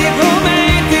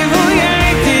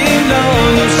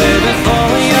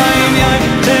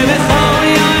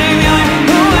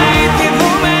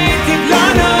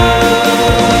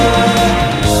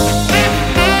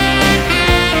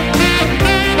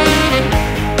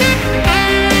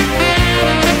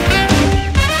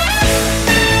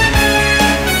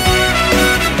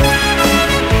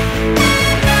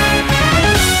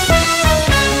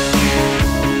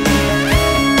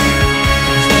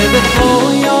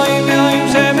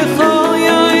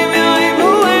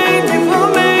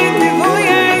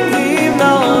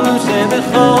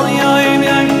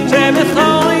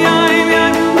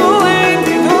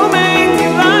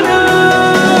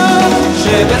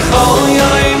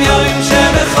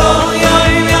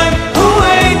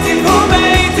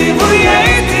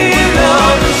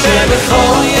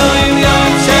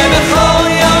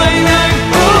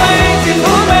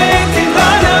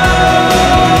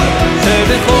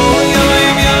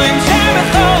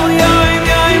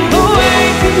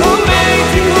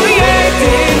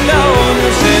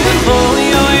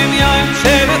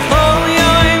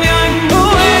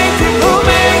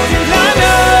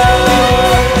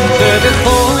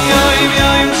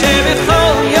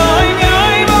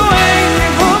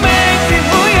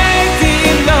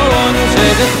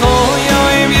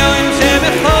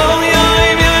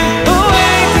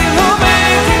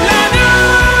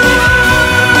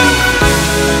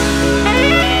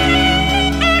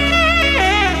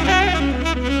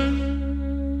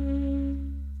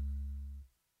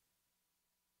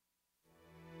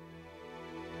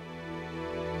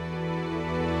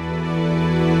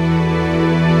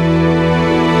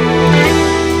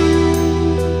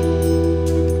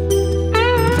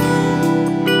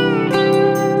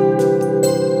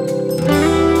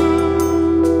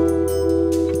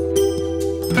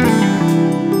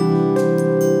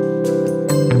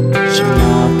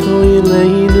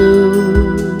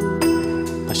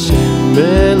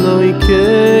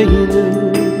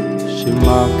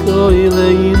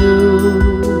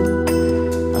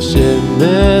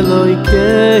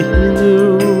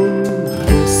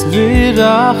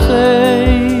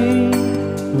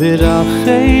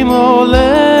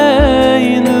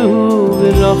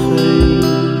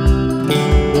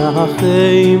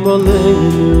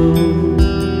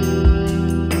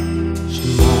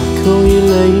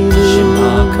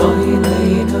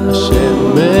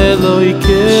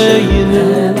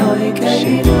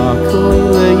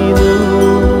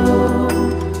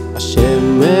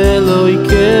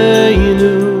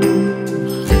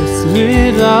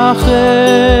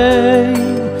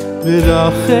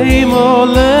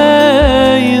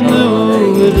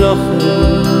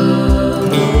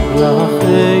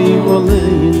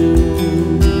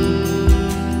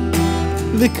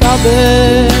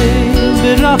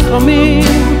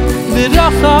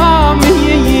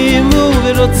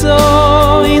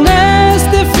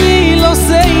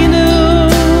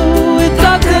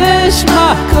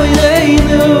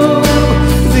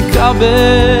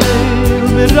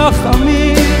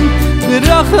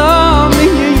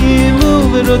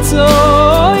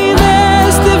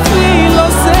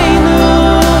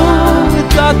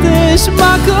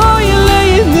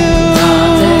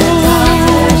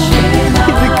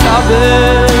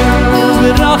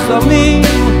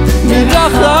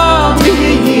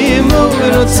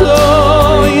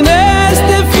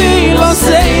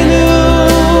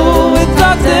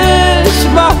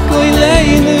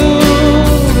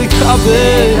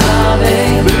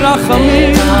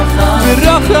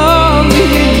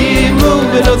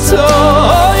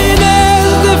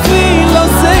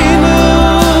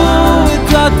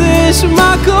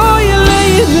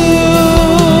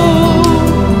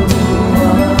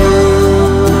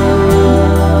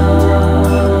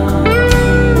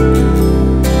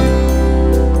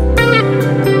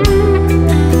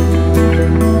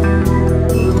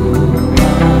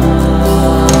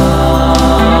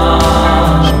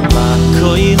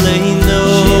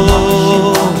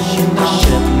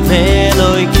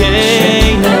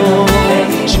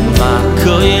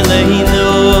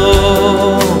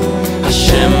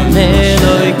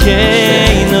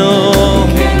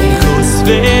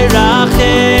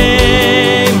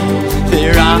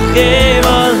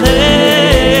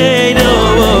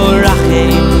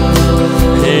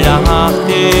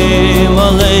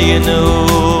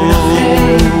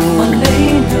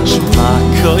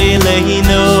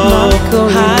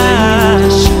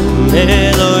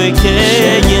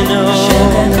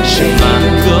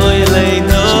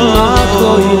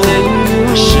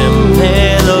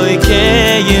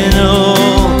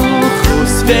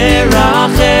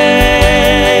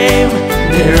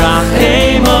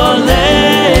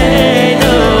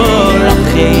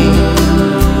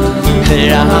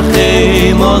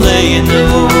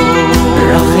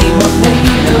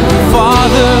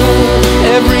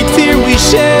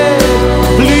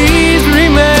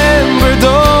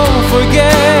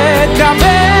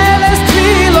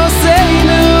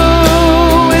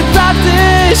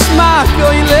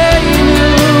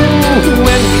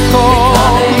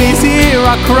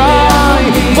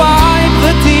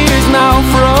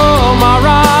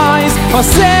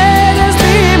 Said as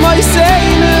me, my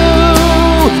say no.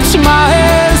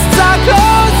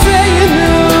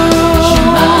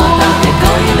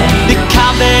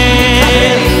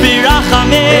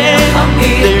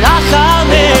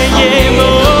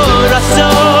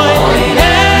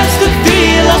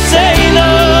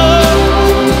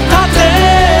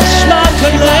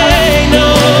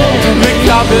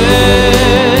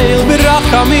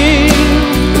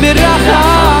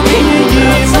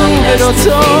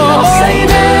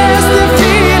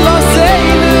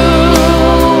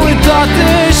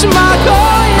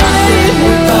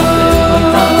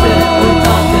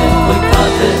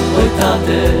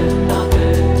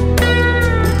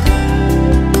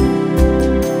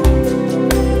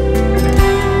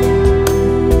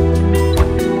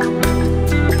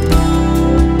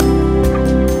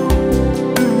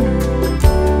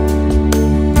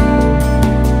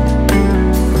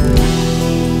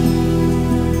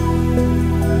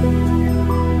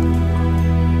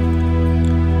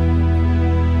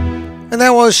 And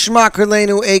that was Shema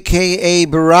Kerleinu, aka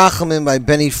Barachamim, by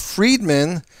Benny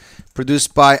Friedman,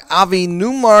 produced by Avi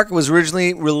Newmark. It was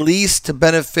originally released to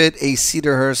benefit a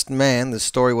Cedarhurst man. The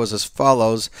story was as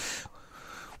follows.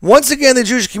 Once again, the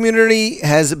Jewish community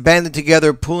has banded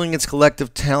together, pooling its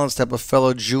collective talents to help a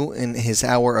fellow Jew in his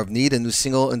hour of need. A new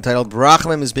single entitled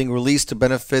Barachamim is being released to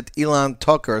benefit Ilan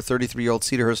Tucker, a 33-year-old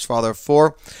Cedarhurst father of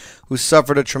four, who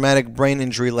suffered a traumatic brain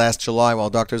injury last July.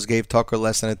 While doctors gave Tucker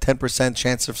less than a 10%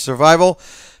 chance of survival,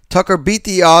 Tucker beat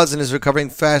the odds and is recovering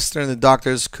faster than the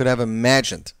doctors could have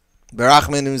imagined.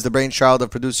 Barachamim is the brainchild of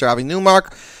producer Avi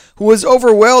Newmark, who was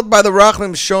overwhelmed by the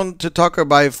rachmim shown to Tucker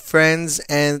by friends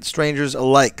and strangers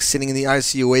alike, sitting in the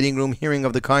ICU waiting room, hearing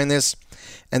of the kindness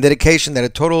and dedication that a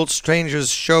total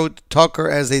strangers showed Tucker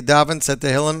as they davened, said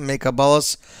Tehillim, make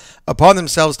Kabbalas upon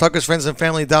themselves. Tucker's friends and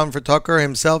family davened for Tucker,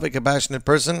 himself a compassionate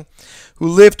person who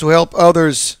lived to help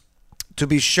others, to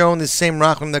be shown the same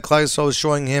rachmim that Klal Yisrael was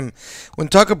showing him. When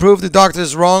Tucker proved the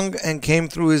doctors wrong and came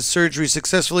through his surgery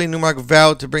successfully, Newmark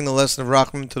vowed to bring the lesson of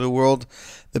rachmim to the world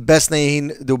the best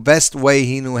way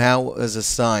he knew how as a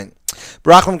sign.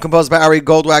 Barachamim, composed by Ari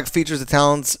Goldwag, features the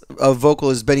talents of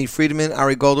vocalist Benny Friedman,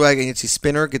 Ari Goldwag, and Yitzi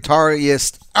Spinner,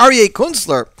 guitarist Aryeh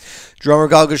Kunstler, drummer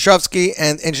Gal Gashevsky,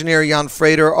 and engineer Jan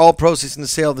Frater. All proceeds from the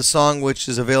sale of the song, which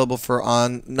is available for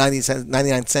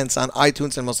 99 cents on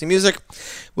iTunes and Mostly Music,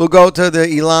 will go to the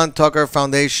Ilan Tucker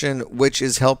Foundation, which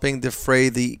is helping defray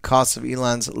the costs of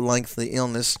Ilan's lengthy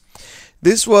illness.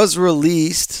 This was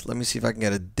released, let me see if I can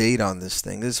get a date on this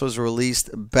thing. This was released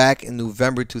back in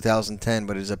November 2010,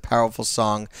 but it is a powerful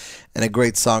song and a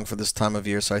great song for this time of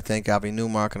year. So I thank Avi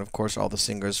Newmark and, of course, all the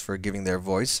singers for giving their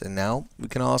voice. And now we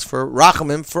can all ask for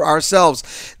Rachamim for ourselves.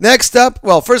 Next up,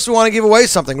 well, first we want to give away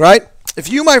something, right?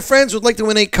 If you, my friends, would like to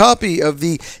win a copy of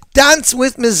the Dance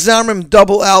with Mizamrim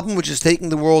double album, which is taking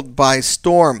the world by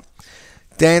storm.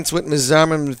 Dance with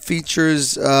Mizamrim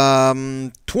features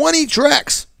 20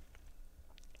 tracks.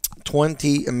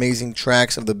 20 amazing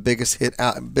tracks of the biggest hit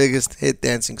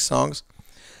dancing songs.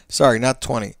 Sorry, not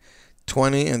 20.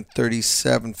 20 and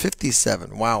 37,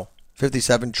 57. Wow,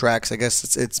 57 tracks. I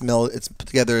guess it's put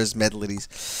together as medleys.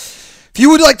 If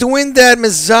you would like to win that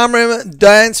Mizamrim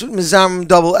Dance with Mizamrim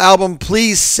double album,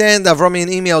 please send Avrami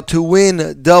an email to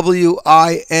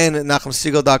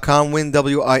win@nachumsegal.com.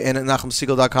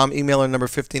 win@nachumsegal.com. Emailer number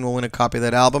 15 will win a copy of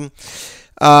that album.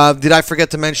 Did I forget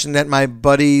to mention that my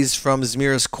buddies from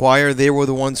Zmiris Choir, they were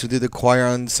the ones who did the choir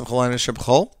on Simcha Leina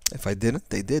Shebchol? If I didn't,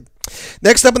 they did.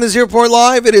 Next up on the Z Report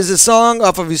Live, it is a song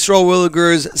off of Yisrael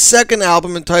Williger's second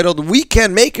album entitled We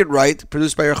Can Make It Right,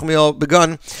 produced by Yerchmiel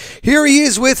Begun. Here he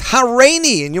is with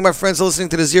Hareini, and you, my friends, are listening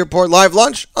to the Z Report Live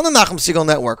Lunch on the Nachum Segal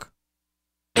Network.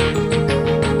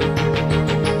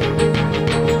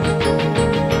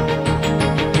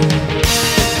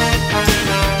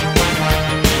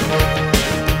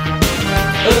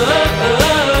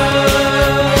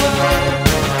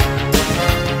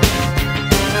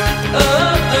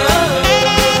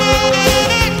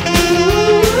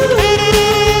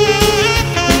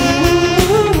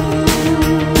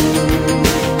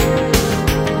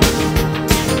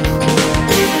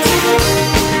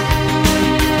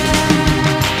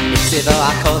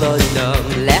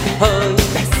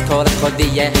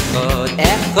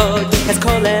 echod, es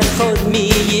kol echod mi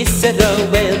yisro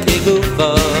el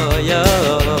tegufoyo.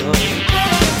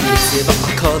 Yisro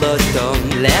kol odom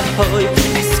lechoy,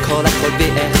 es kol echod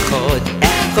be'echod,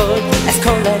 es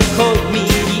kol echod mi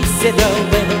yisro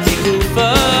el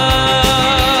tegufoy.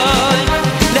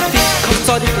 Lefi kol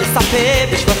tzorich l'sapeh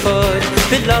b'shvachoy,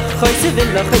 v'lochoy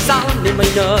v'lochoy zal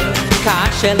mimaynoy,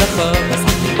 kashe lechoy,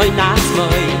 v'sal mimayi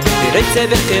nasmoy, v'reitze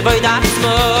v'chevoy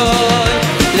nasmoy.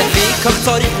 לפי כך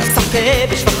צריך לספר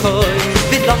בשבחוי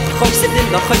ולחוי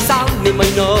סלחוי סל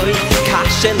ממינוי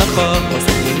קשה לחוי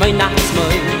ממין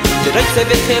עצמוי לרצה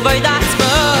וחבוי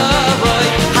לעצמוי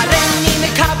הריני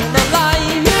מקבל עליי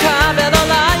מקבל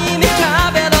עליי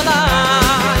מקבל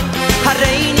עליי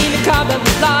הריני מקבל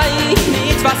עליי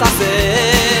מצווה עשה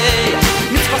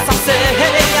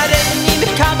הריני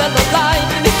מקבל עליי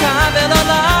מקבל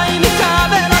עליי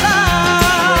מקבל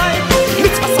עליי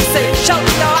מצווה עשה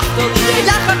שלח לי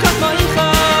יחד כמוין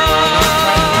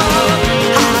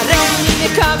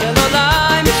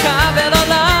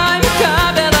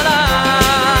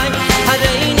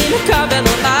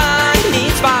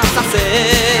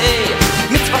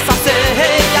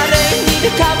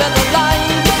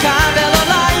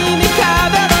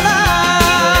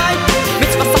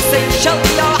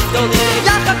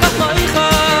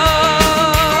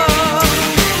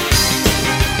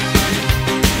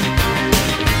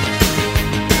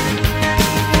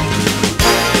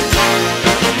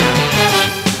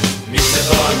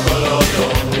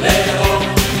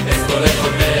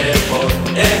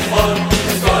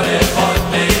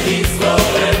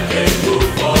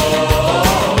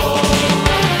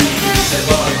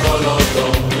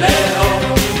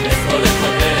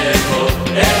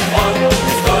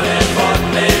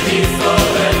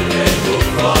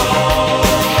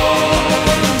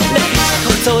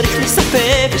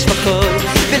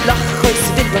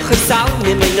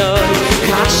me my no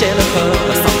kasher ho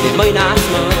so me my nas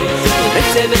mo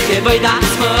retse me ke boy das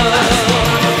mo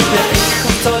le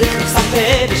kotor sa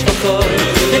perish mo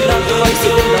le loy so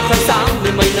le khasam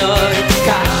me my no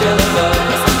kasher ho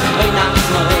so me my nas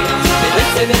mo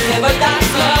retse me ke boy das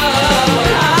mo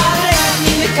ale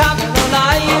ni me ka no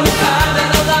lai me ka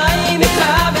no lai me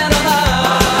ka no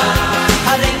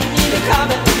lai ale ni me ka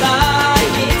no lai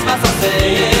it's was I say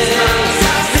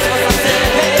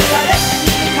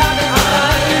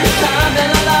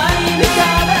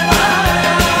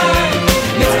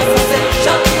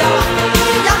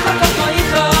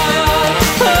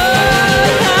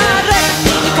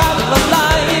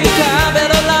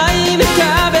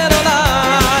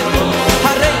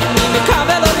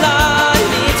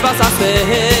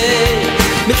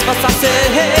was I say,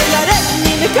 hey, I let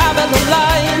me kabel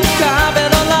online,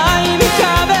 kabel online,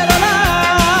 kabel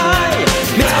online.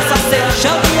 Mit was I say,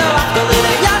 show me your after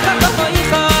the yaka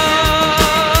koicha.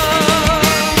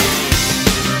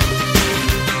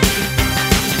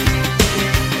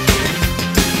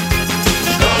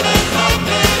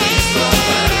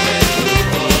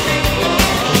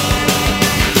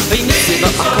 Hey, me see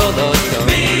what I call it,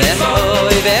 let's go,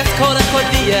 let's call it for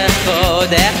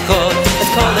the echo,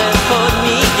 let's call it for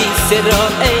me. Zero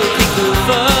eight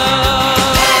kufa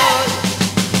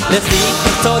Le fik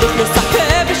toduk no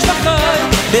sakevish vachoy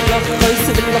Le lochoy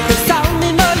se le lochoy salmi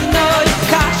moy noy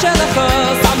Kasha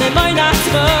lochoy salmi moy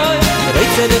natsmoy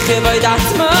Reitze nechevoy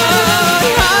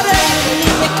datsmoy Arei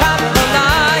mekaber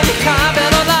olai,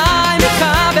 mekaber olai,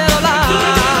 mekaber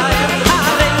olai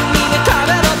Arei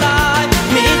mekaber olai,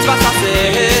 mitzvah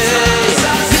saseh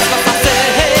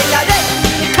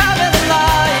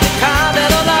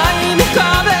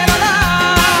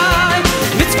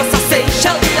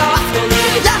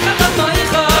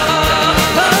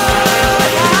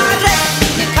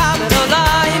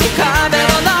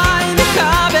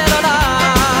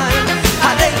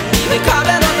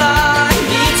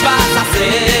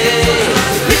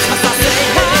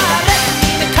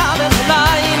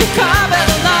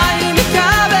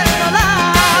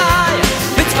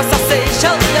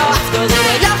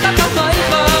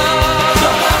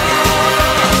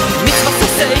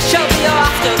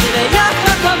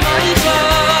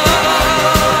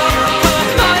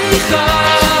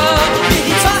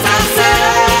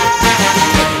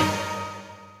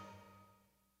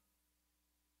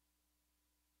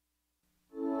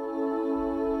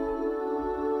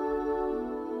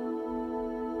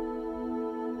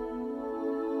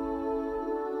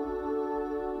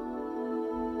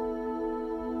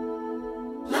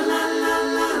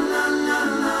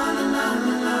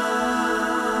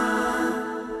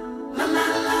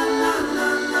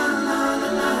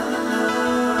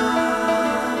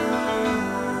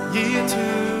Year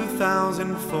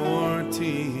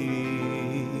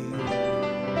 2014.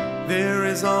 There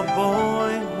is a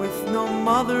boy with no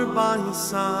mother by his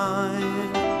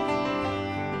side.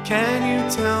 Can you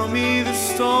tell me the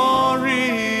story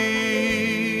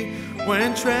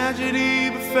when tragedy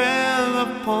befell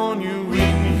upon you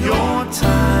in your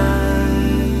time?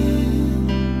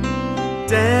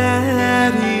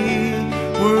 Daddy,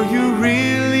 were you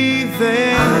really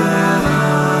there?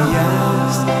 He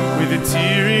asked with a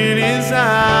tear in his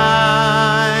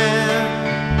eye.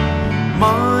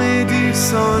 My dear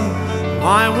son,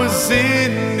 I was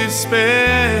in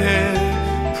despair,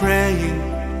 praying,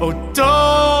 oh,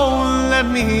 don't let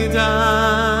me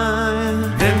die.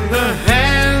 Then the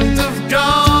hand of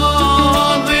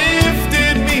God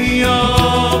lifted me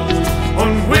up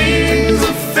on wings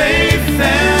of faith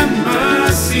and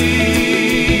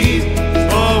mercy.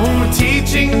 Oh,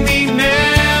 teaching me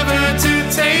never to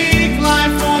take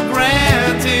life for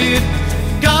granted.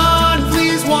 God,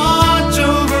 please watch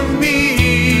over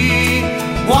me.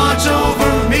 Watch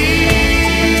over me.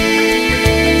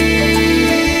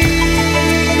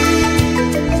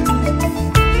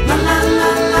 La la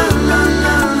la la la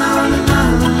la la la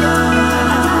la.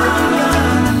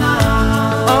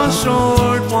 A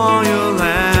short while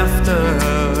after,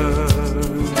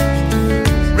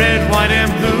 red, white,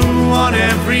 and blue on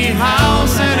every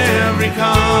house and every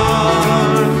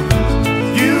car,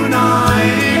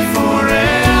 united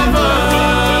forever.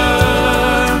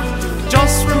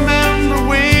 Just remember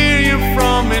where you're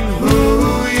from and who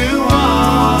you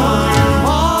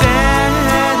are.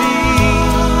 Daddy,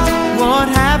 what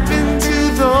happened to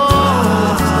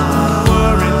those who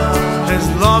weren't as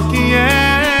lucky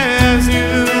as you?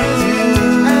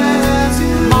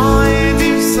 My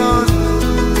dear son,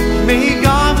 may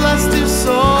God bless their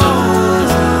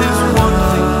souls. There's one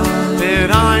thing that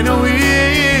I know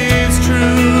is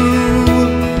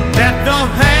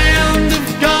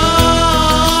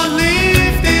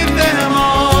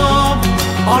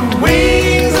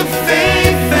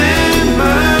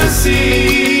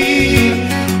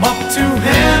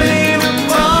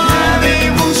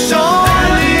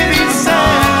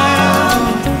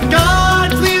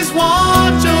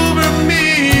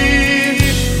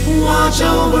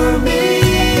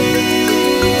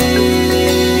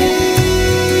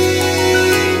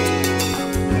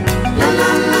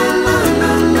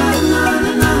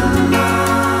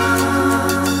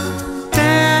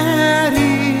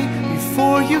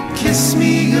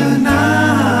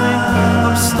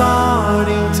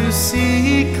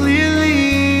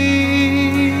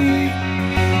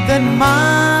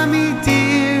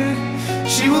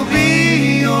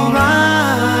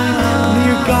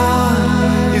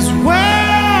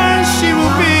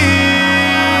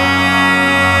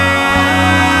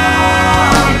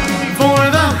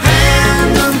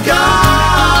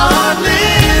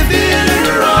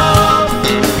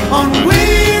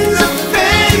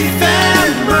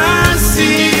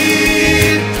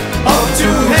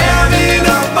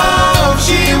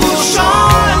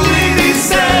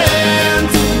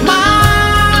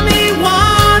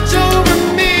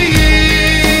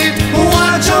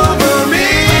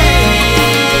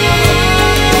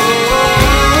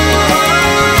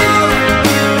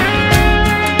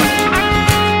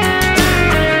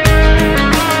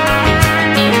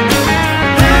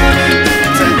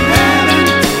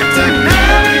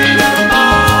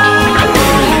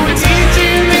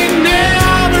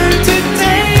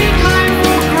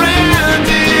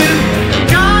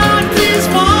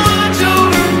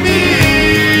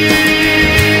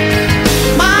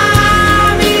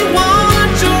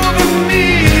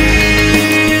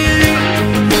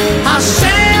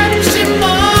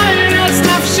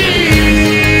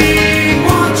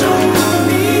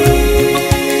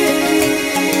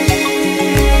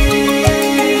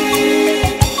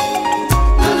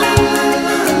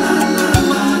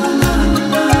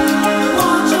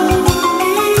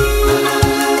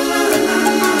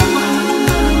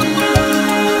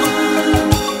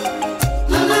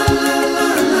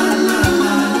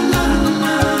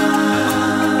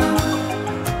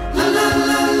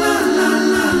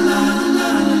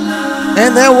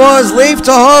And that was Lev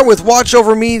Tahar with Watch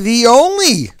Over Me, the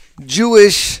only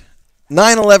Jewish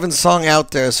 9/11 song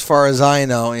out there as far as I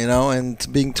know, and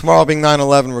tomorrow being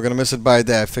 9/11, we're going to miss it by a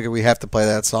day. I figure we have to play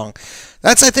that song.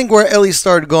 That's, I think, where Eli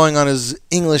started going on his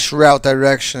English route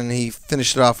direction, and he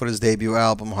finished it off with his debut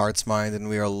album, Heart's Mind, and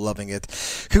we are loving it.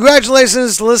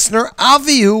 Congratulations to listener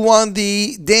Avi, who won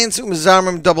the Dance with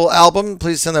Mizarmim double album.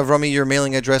 Please send Avrami your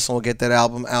mailing address, and we'll get that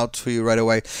album out to you right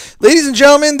away. Ladies and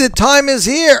gentlemen, the time is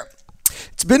here.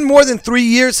 It's been more than 3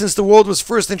 years since the world was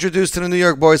first introduced to the New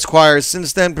York Boys Choir.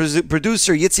 Since then,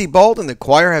 producer Yitzi Bald and the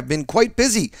choir have been quite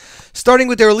busy, starting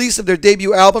with the release of their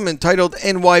debut album entitled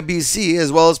NYBC,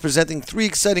 as well as presenting 3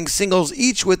 exciting singles,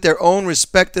 each with their own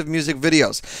respective music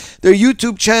videos. Their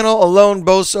YouTube channel alone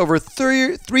boasts over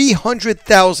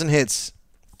 300,000 hits.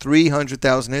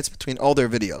 300,000 hits between all their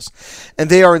videos. And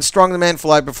they are in strong demand for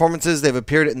live performances. They've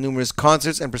appeared at numerous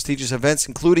concerts and prestigious events,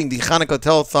 including the Hanukkah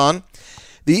Telethon,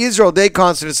 the Israel Day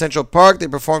concert at Central Park. They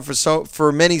performed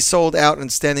for many sold-out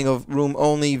and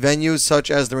standing-room-only venues,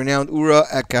 such as the renowned Ura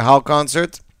at Kahal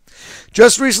concert.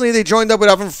 Just recently, they joined up with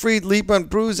Avram Fried, Lipa, and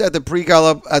Pruz at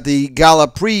the Gala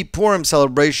pre-Purim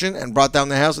celebration and brought down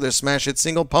the house with their smash hit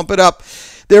single, Pump It Up.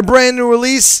 Their brand new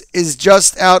release is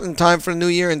just out in time for the new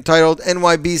year, entitled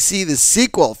NYBC. The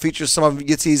sequel features some of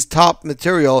Yitzi's top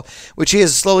material, which he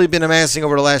has slowly been amassing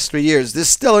over the last 3 years. This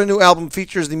stellar new album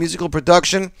features the musical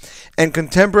production and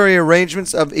contemporary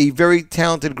arrangements of a very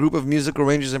talented group of musical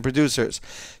arrangers and producers.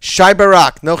 Shai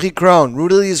Barak, Nochi Kron,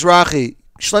 Rudy Izrahi,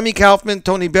 Shlomi Kaufman,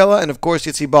 Tony Bella, and of course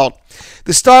Yitzi Balt.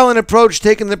 The style and approach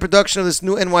taken in the production of this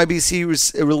new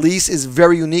NYBC release is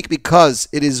very unique because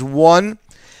it is one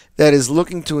that is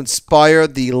looking to inspire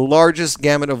the largest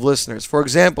gamut of listeners. For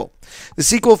example, the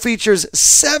sequel features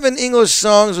 7 English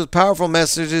songs with powerful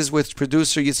messages which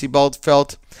producer Yitzi Balt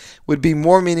felt would be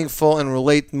more meaningful and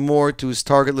relate more to his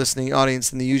target listening audience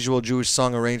than the usual Jewish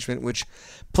song arrangement, which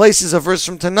places a verse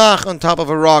from Tanakh on top of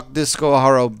a rock disco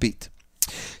haro beat.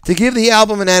 To give the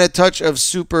album an added touch of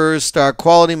superstar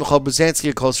quality, Michal Buzansky,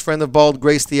 a close friend of Bald,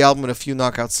 graced the album with a few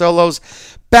knockout solos.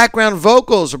 Background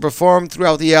vocals were performed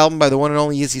throughout the album by the one and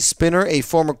only Yitzi Spinner, a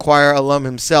former choir alum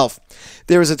himself.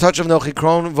 There is a touch of Nochi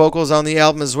Kron vocals on the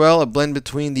album as well. A blend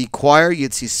between the choir,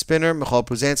 Yitzi Spinner, Michal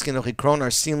Buzansky, and Nochi Kron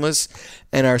are seamless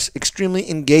and are extremely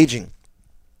engaging.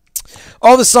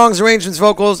 All the songs, arrangements,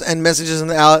 vocals, and messages in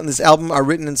this album are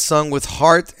written and sung with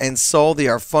heart and soul. They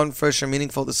are fun, fresh, and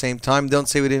meaningful at the same time. Don't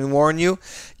say we didn't warn you.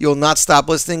 You'll not stop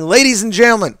listening. Ladies and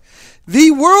gentlemen,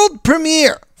 the world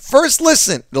premiere, First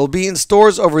Listen, it'll be in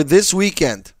stores over this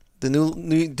weekend. The new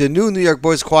New York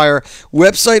Boys Choir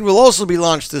website will also be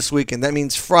launched this weekend. That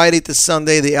means Friday to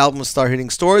Sunday, the album will start hitting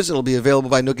stores. It'll be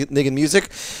available by Niggin Music.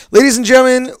 Ladies and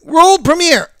gentlemen, world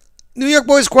premiere, New York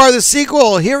Boys Choir, the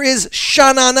sequel. Here is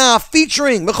Shanana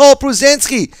featuring Michal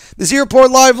Pruzansky. The Z Report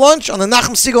Live Lunch on the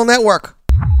Nachum Segal Network.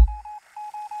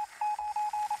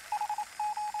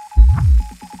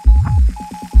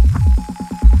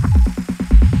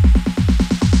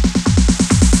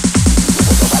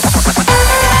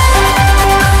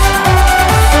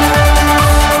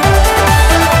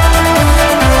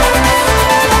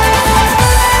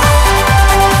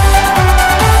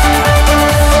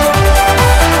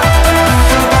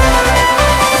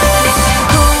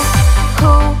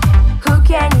 Who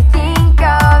can you think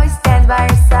of? He stands by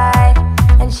your side.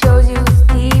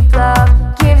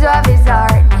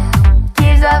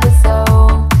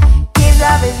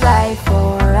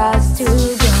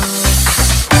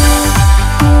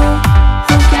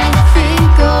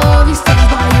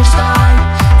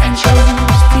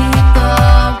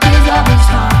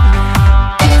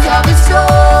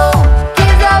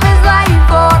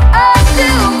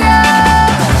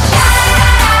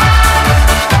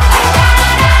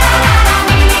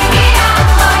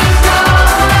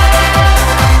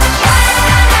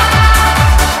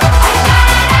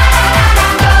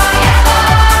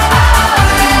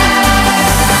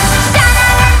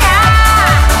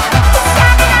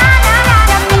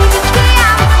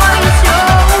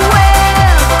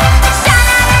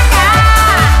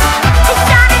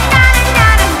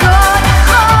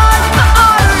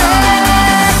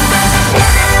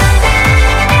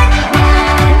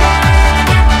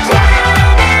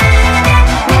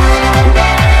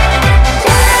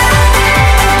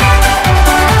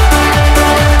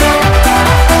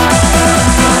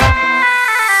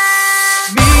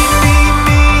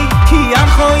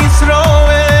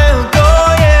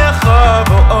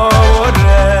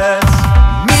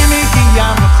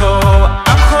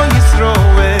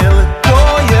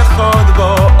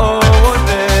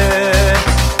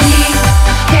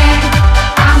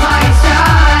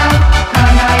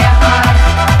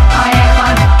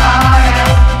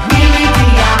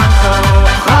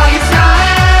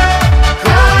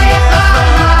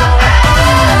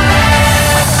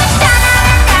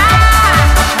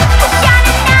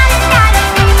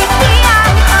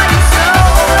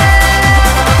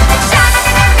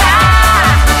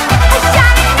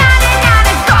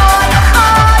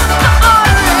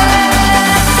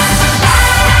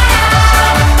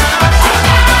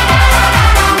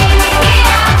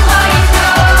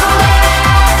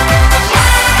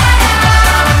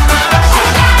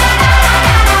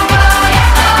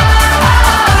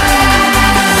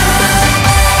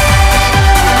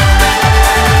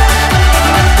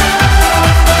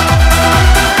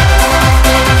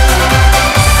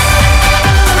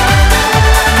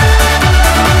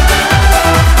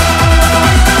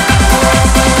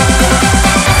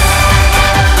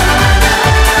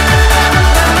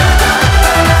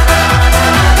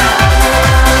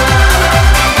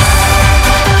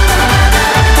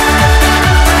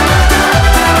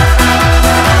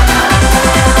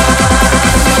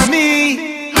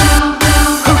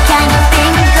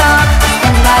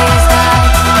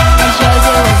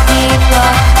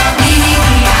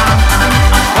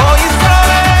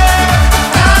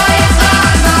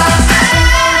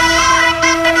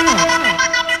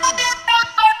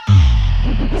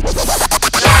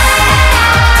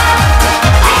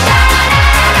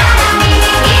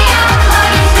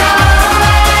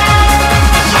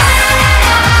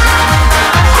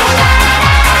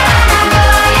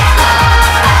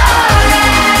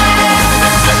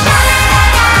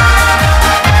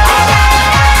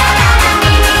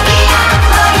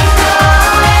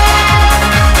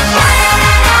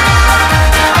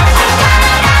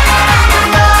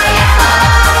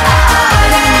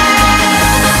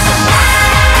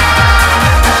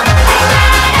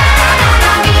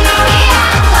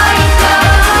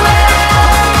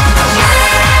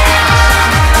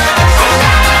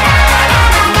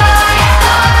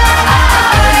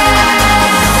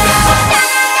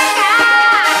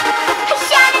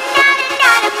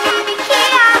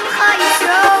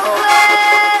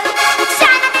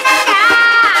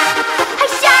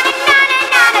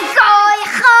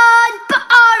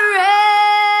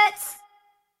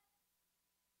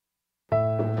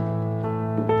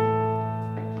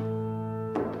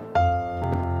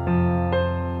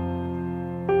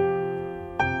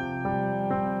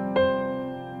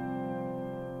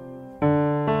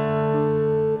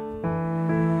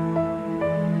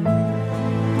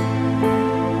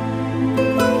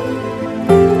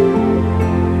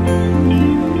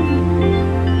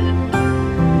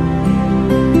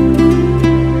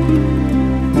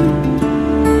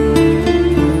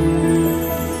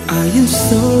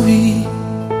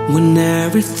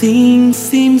 everything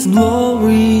seems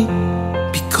blurry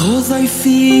because I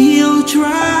feel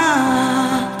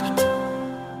trapped,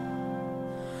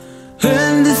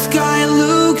 and the sky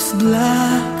looks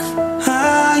black.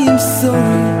 I am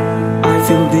sorry, I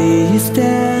feel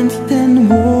distant and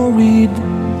worried.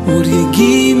 Would you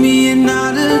give me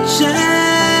another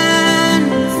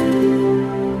chance?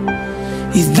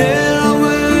 Is there a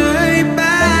way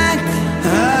back?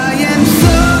 I am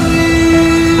sorry,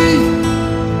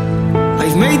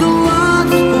 I've made a lot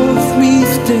of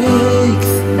mistakes.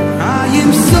 I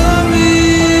am sorry,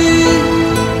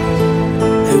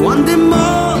 I want them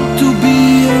all to be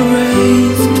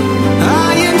erased.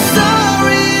 I am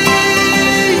sorry,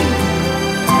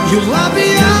 you love me,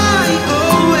 I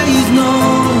always know.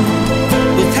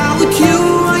 Without you,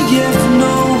 I have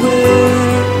nowhere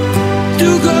to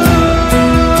go.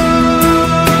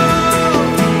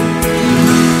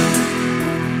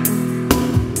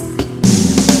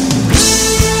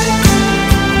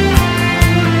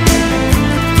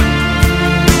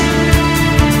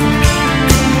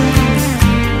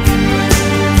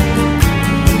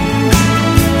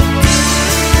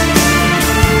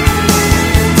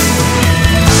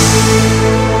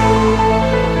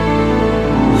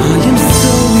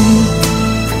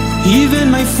 Even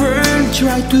my friend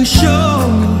tried to show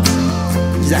me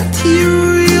that he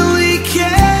really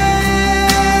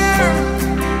cared.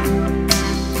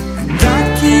 That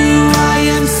you, I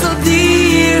am so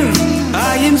dear.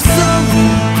 I am sorry,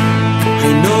 I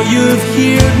know you've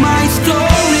heard my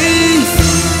stories.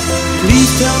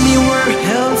 Please tell me where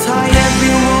else I have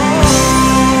been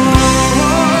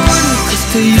wrong, 'cause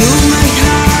to you my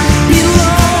heart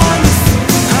belongs.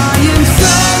 I am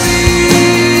sorry,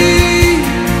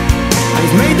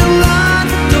 I've made a lot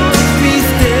of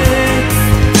mistakes.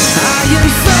 I am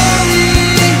sorry,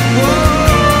 whoa,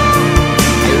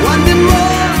 I want them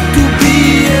all to be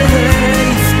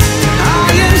erased. I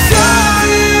am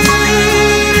sorry,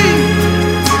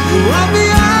 you love me,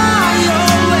 I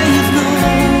always know.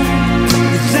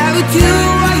 Without you,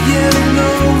 I have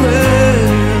nowhere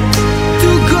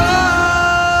to go.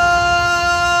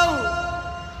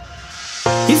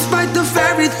 In spite of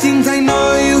everything, I know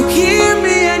you hear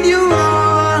me and you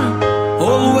are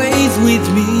always with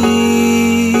me.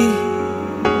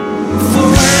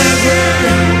 Forever,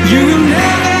 you will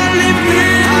never leave me.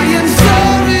 I am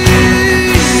sorry,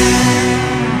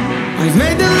 I've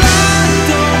made a lot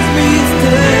of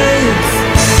mistakes.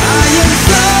 I am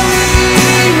sorry,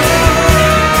 oh,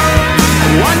 I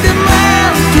want them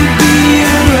all to be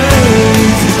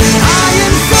erased. I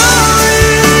am sorry,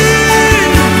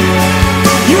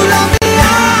 you love me,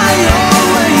 I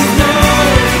always know.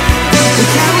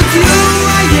 Without you,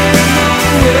 I have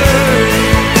nowhere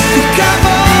to come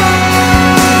on.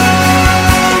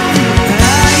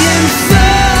 I am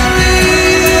sorry.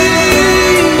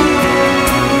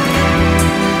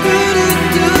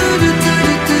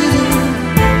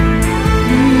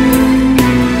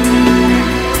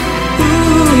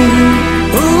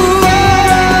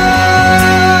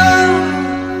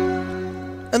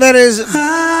 And that is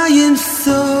I am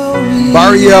sorry.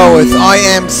 Barrio with I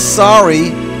Am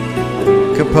Sorry,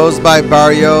 composed by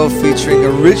Barrio, featuring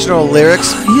original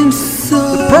lyrics. I am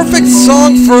sorry. The perfect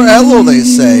song for Elul, they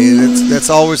say. That's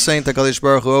all we're saying to Kadosh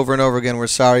Baruch Hu over and over again. We're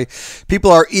sorry.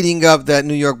 People are eating up that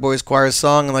New York Boys Choir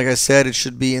song, and like I said, it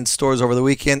should be in stores over the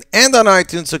weekend and on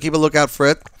iTunes, so keep a lookout for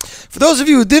it. For those of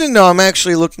you who didn't know, I'm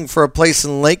actually looking for a place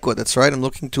in Lakewood. That's right. I'm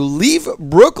looking to leave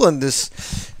Brooklyn this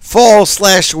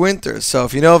fall/winter. So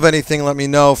if you know of anything, let me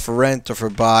know for rent or for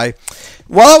buy.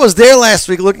 While I was there last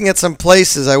week looking at some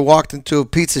places, I walked into a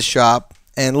pizza shop,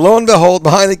 and lo and behold,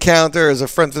 behind the counter is a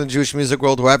friend from the Jewish music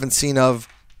world who I haven't seen of,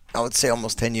 I would say,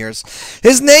 almost 10 years.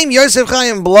 His name, Yosef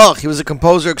Chaim Bloch. He was a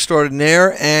composer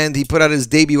extraordinaire, and he put out his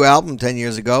debut album 10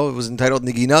 years ago. It was entitled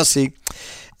Niginasi.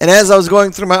 And as I was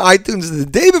going through my iTunes the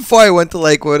day before I went to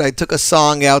Lakewood, I took a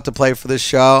song out to play for this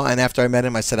show. And after I met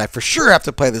him, I said, I for sure have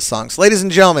to play this song. So, ladies and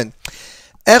gentlemen,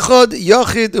 Echad,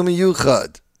 Yochid,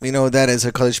 Umiyuchad. We know that as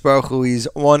HaKadosh Baruch Hu, he's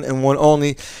one and one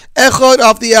only. Echad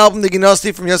off the album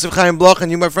Niginasi from Yosef Chaim Bloch.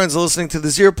 And you, my friends, are listening to the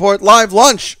Z Report Live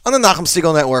Lunch on the Nachum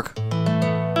Segal Network.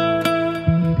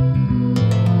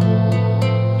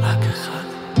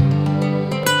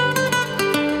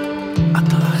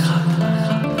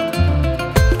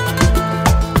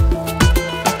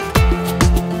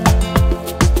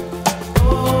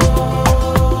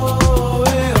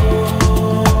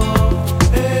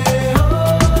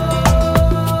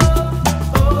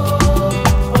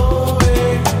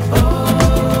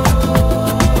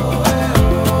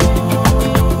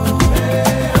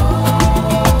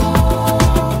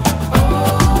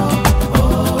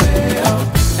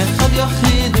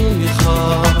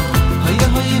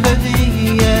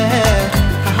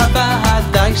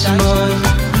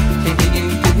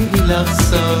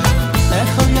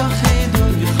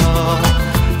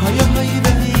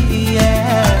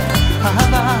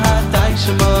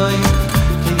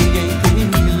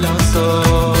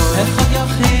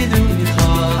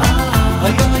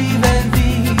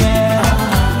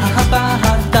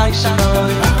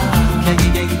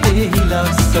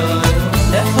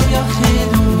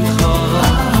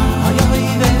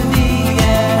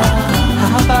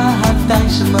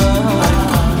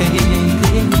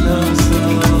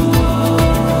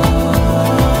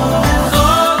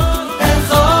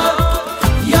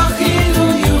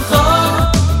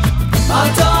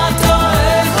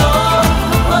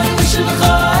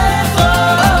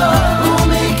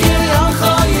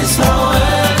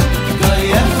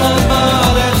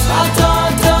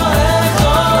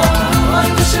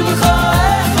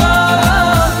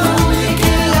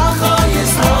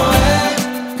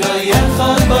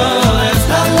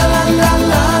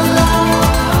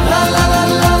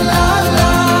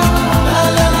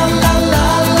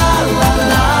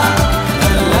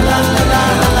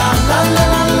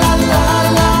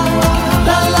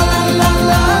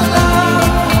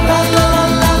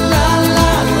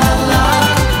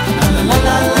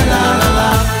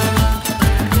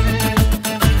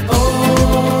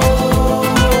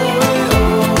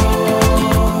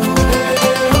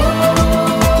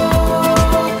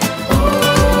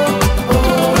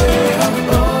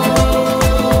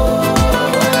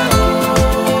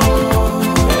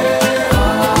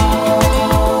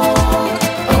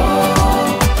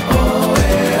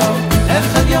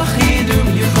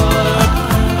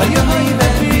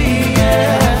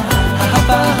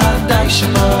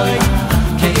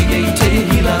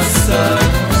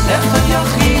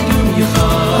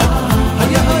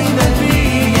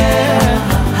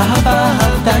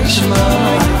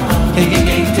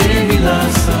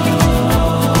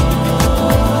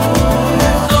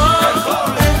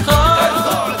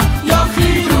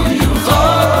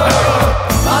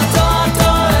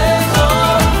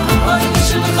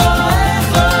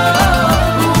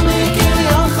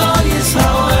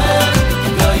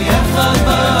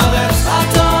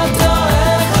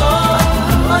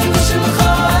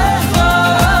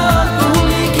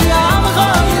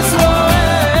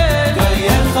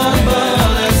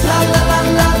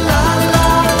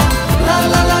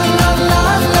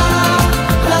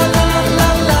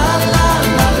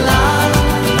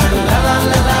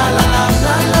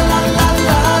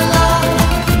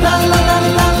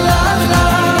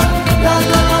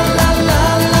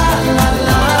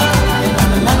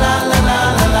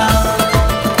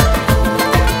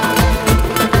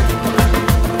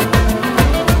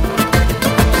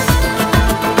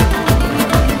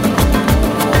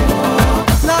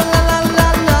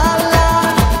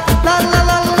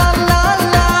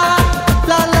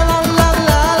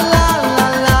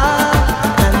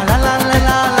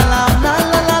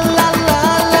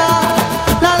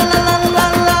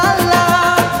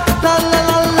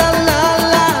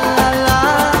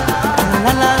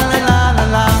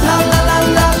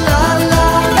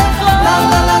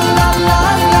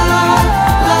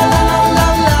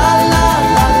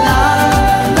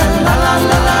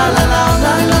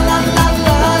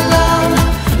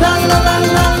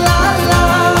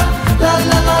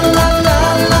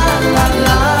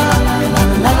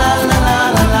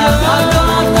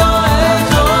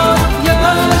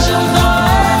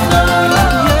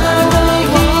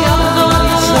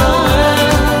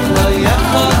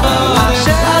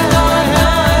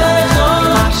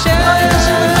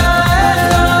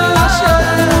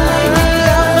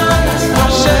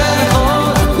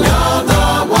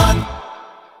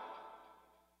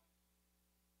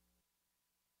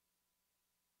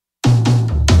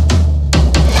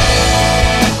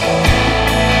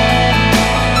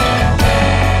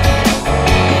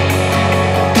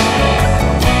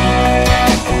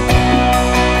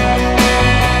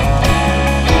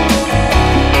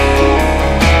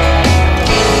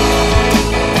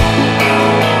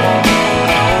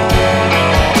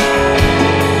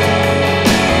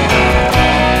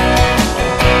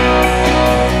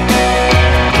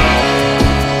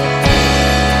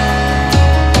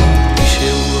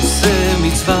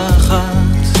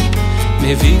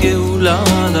 מביא גאולה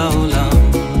לעולם.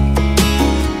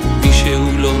 מי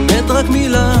שהוא לומד רק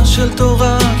מילה של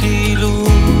תורה כאילו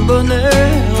בונה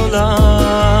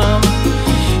עולם.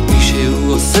 מי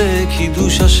שהוא עושה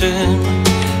קידוש השם,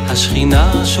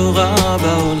 השכינה שורה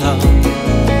בעולם.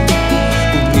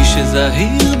 ומי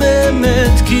שזהיר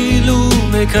באמת כאילו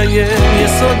מקיים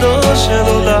יסודו של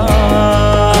עולם.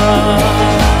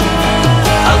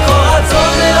 על כל רצון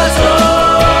ורצון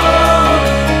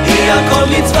היא הכל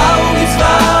מצווה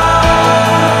ומצווה,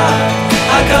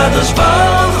 הקדוש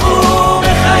ברוך הוא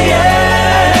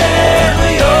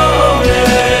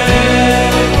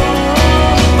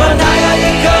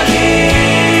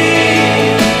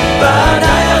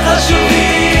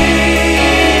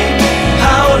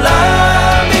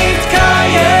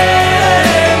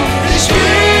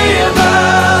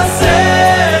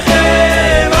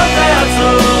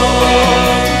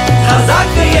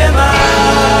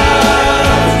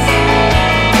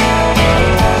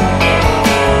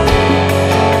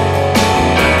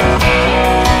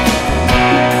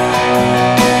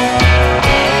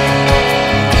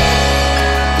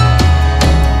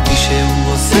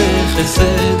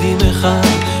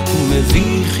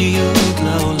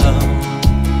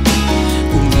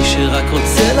ורק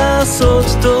רוצה לעשות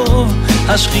טוב,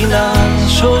 השכינה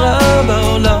שורה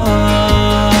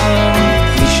בעולם.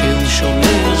 מי שהוא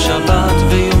שומר שבת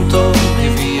ויום טוב,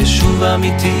 הביא ישוב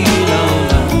אמיתי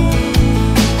לעולם.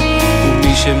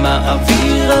 ומי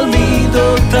שמעביר על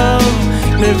מידותיו,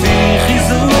 מביא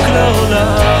חיזוק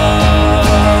לעולם.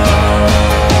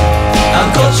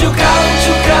 הכל תשוקה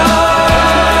ותשוקה,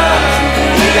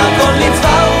 כי הכל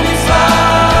מצווה ומצווה.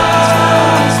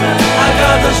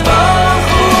 הקדוש ברוך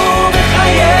הוא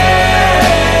מחייב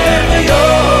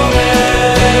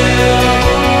ויורר.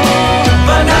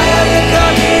 בניי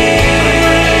היקרים,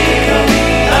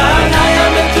 בניי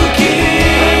המתוקים,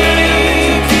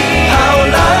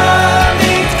 העולם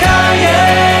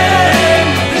מתקיים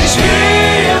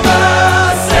בשביל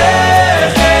מעשיכם.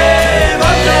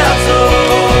 אל תעצור,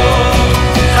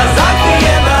 חזק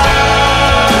תהיה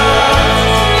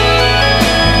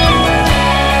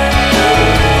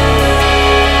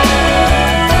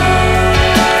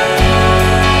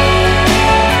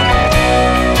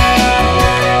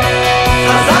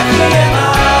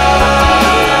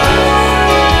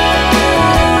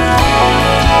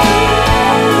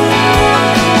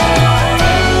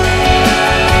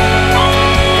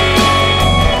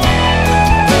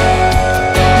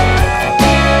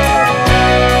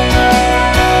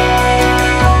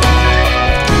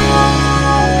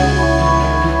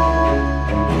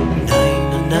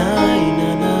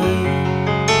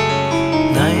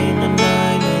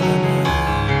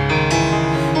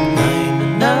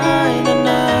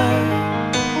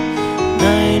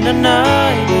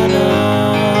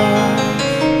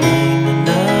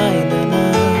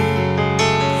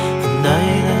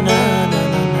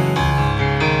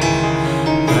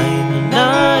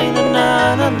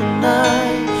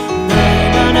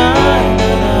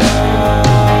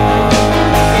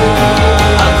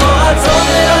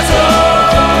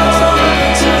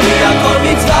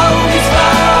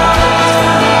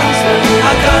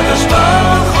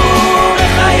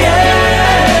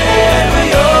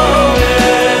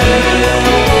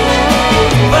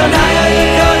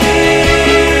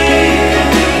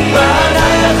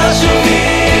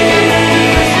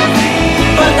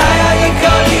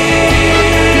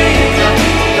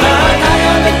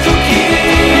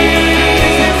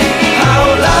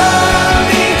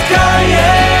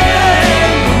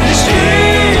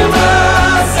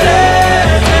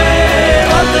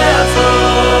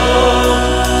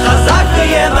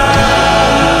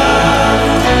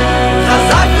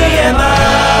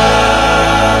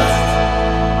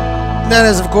That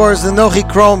is, of course, the Nochi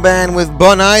Chrome Band with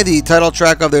Bonai, the title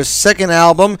track of their second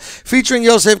album, featuring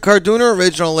Yosef Karduner,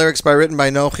 original lyrics written by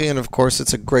Nochi, and of course,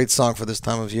 it's a great song for this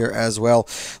time of year as well.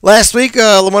 Last week,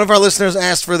 one of our listeners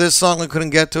asked for this song. We couldn't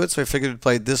get to it, so I figured we'd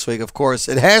play it this week. Of course,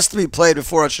 it has to be played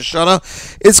before Rosh Hashanah.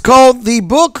 It's called The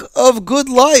Book of Good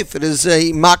Life. It is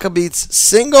a Maccabeats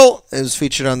single. It was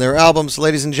featured on their album. So,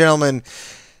 ladies and gentlemen,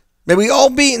 may we all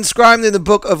be inscribed in the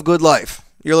Book of Good Life.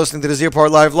 You're listening to the Z Report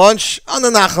Live Lunch on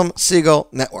the Nachum Segal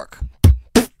Network.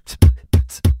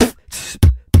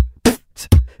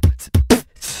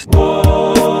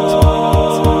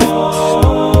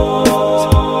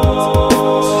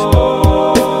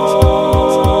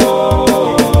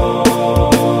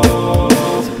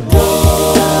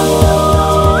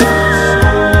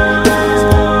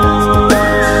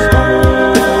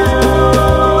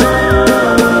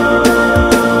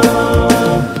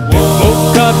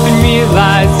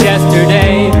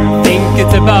 Yesterday, think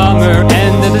it's a bummer,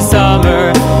 end of the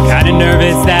summer. Kinda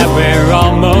nervous that we're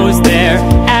almost there.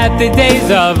 At the days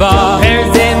of all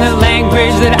prayers in the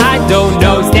language that I don't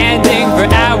know, standing for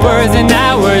hours and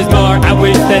hours more. I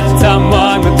wish that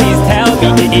someone would please tell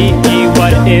me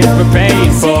what it is we're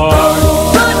praying for.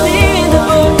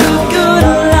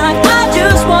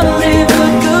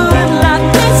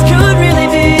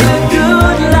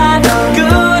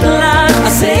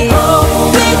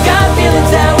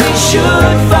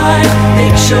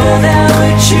 Make sure that we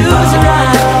choose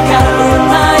right. Gotta earn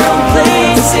my own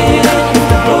place in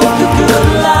the book of good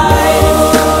life.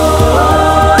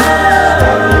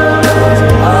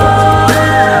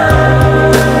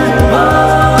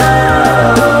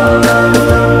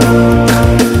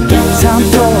 Time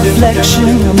for reflection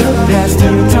on the past.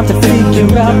 Time to figure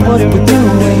out what we're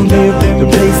doing here.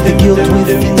 Replace the guilt with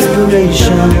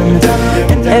inspiration.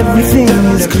 Everything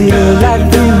is clear,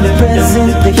 life in the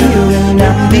present, the here and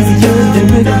now. Easier than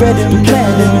regret and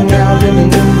planning. Now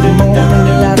living in the moment,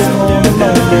 the last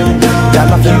moment. Got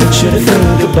my future to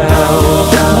think about.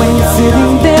 When you're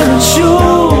sitting there and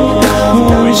sure,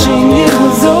 wishing it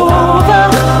was over,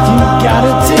 you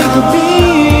gotta take a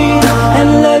beat and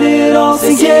let it all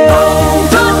sink in.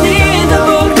 Put me in the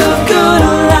book of good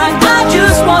life. I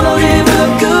just wanna live.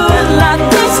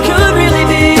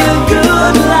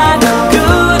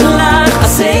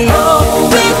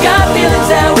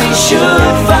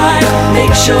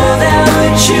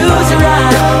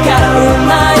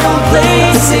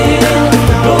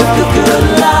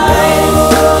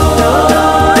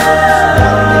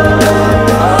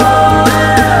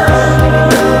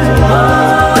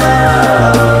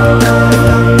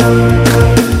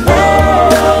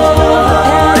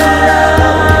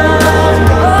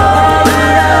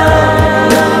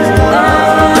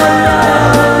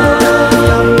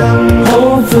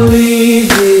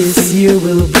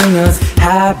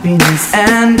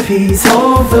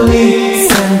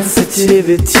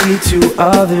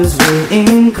 others will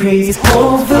increase.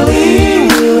 Hopefully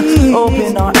we'll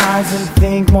open our eyes and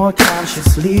think more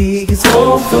consciously. 'Cause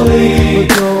hopefully we'll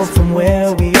go from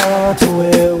where we are to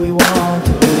where we want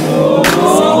to go.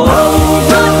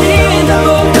 Put me in the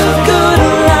book of good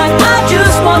life. I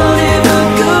just wanna live a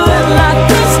good life.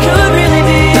 This could really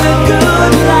be a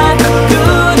good life,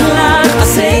 good life. I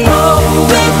say, oh,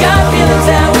 we've got feelings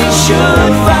that we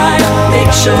should fight.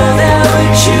 Make sure that we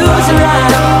choose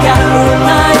right. Gotta earn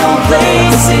my own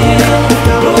place in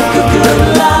the book of good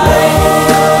life.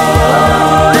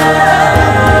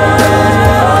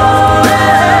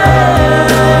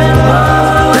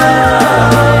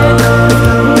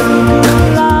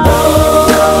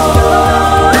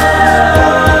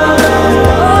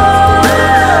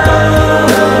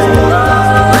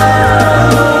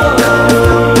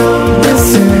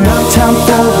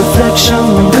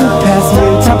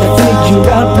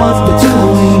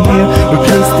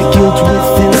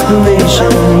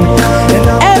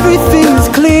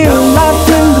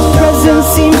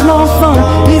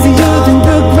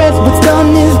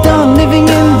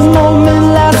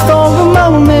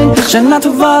 Shana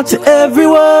Tova to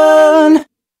everyone.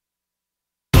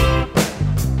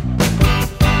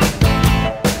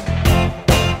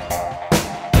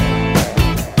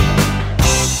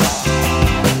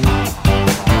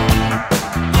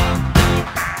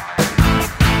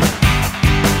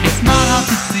 It's not hard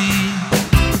to see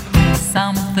there's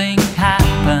something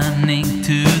happening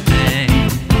today.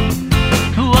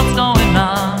 What's going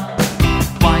on?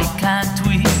 Why can't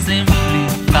we simply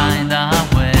find our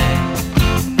way?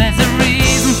 There's a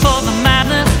reason for the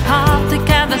madness, heartache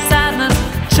and the sadness.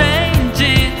 Change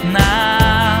it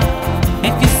now.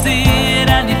 If you see it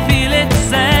and you feel it,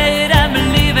 say it and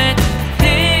believe it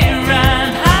here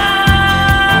and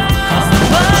now. 'Cause the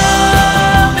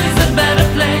world is a better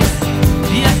place.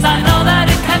 Yes, I know that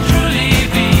it can truly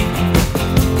be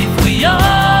if we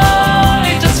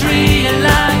only just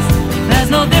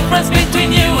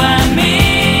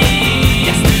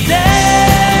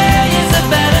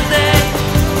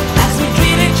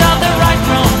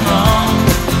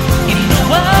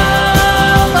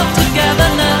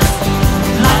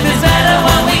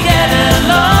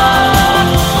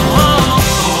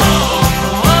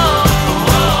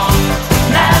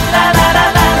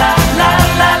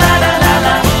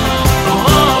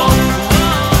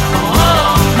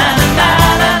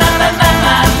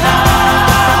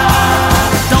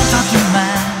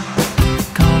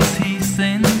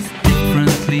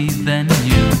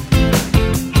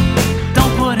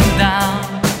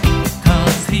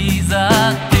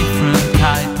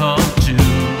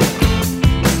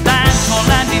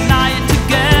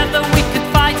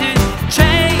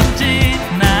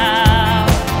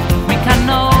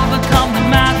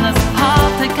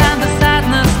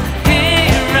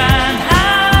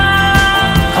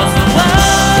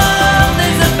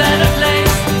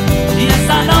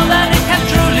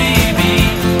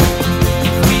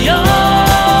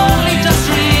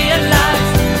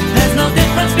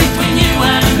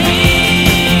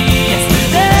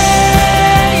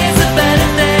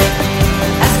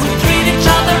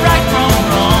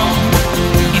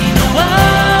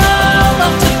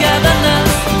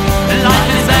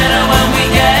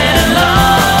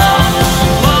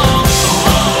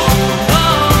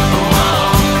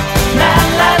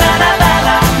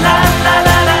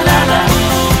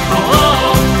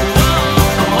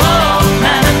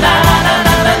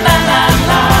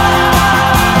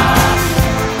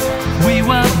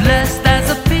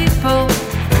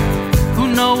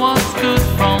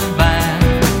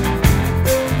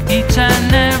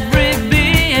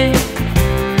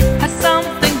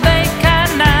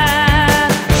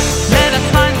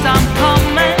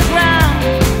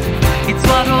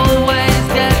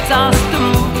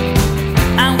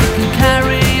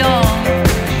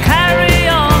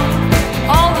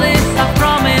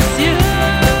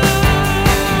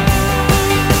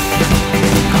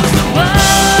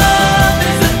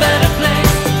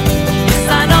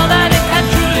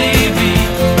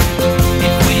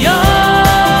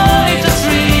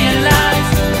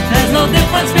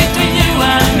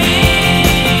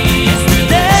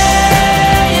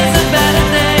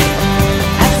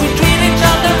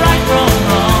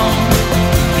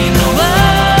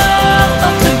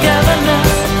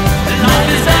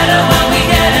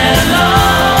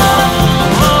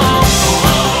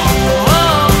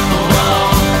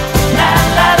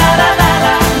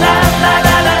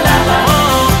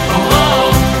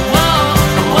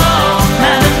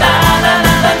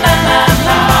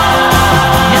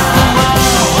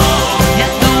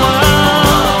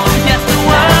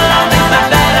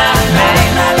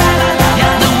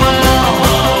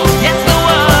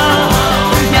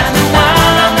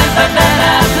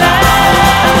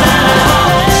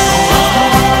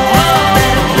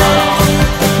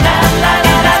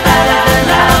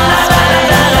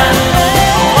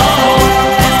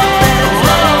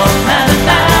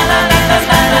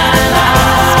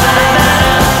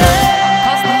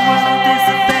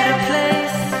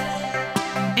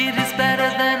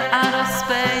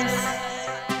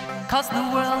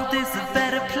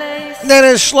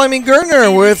is Shlomi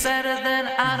Gertner with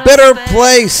Better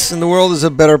Place. And the world is a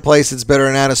better place. It's better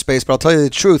in outer space. But I'll tell you the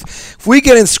truth. If we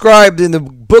get inscribed in the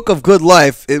Book of Good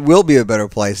Life, it will be a better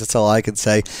place. That's all I can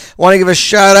say. I want to give a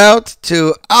shout out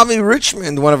to Avi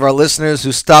Richmond, one of our listeners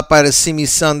who stopped by to see me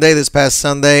Sunday, this past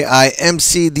Sunday. I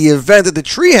emceed the event at the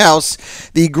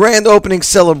Treehouse, the grand opening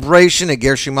celebration at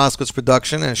Gershie Moskowitz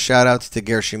production. And a shout out to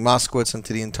Gershie Moskowitz and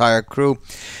to the entire crew.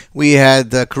 We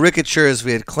had caricatures,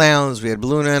 we had clowns, we had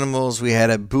balloon animals, we had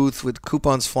a booth with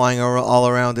coupons flying all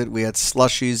around it, we had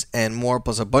slushies and more,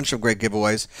 plus a bunch of great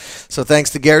giveaways. So thanks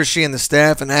to Gershie and the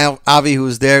staff, and Avi, who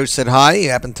was there, who said hi. He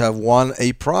happened to have won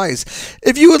a prize.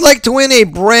 If you would like to win a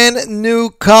brand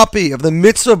new copy of the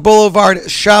Mitzvah Boulevard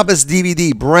Shabbos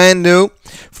DVD, brand new,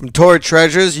 from Torah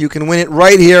Treasures, you can win it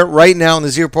right here, right now on the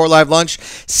Z Report Live Lunch.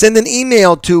 Send an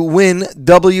email to win,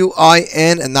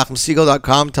 W-I-N, at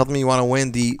NachumSegal.com. Tell them you want to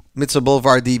win the Mitzvah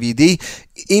Boulevard DVD.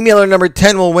 Emailer number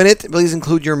 10 will win it. Please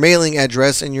include your mailing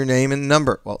address and your name and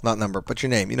number. Well, not number, but your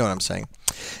name. You know what I'm saying.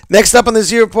 Next up on the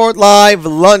Z Report Live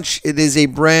Lunch, it is a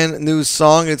brand new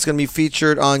song. It's going to be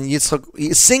featured on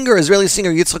Israeli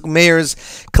singer Yitzchak Meir's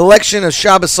collection of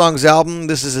Shabbos songs album.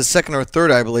 This is his second or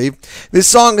third, I believe. This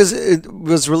song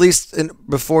was released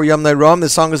before Yom Rom.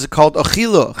 This song is called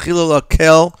Achilo. Achilo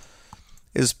Lakel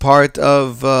is part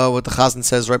of what the Chazan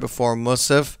says right before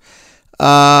Musaf.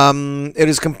 It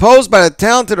is composed by the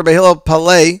talented Rabbi Hillel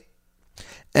Palei,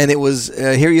 and it was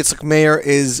here Yitzchak Meir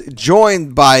is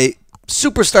joined by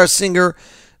superstar singer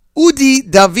Udi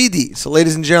Davidi. So,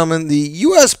 ladies and gentlemen, the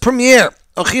U.S. premiere,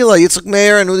 Achila, Yitzchak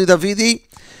Meir and Udi Davidi,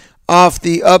 off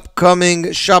the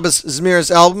upcoming Shabbos Zmiris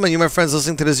album. And you, my friends,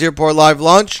 listening to the Z Report Live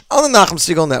Launch on the Nachum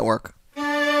Segal Network.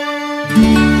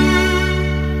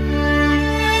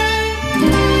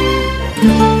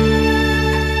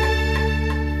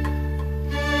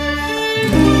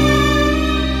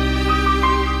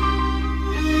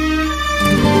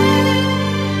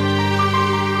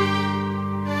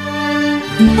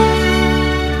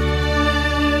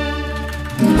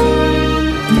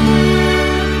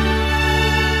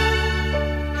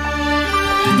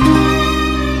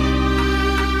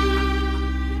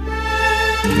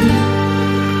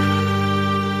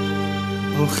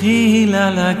 חילה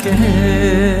לקר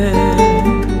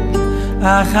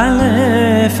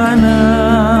החלף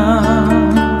ענם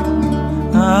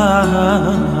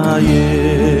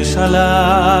יש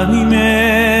עליו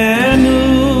ממנו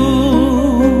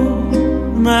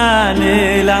מה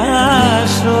נלשון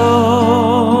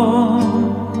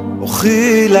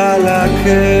חילה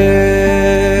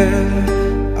לקר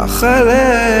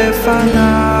החלף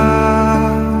ענם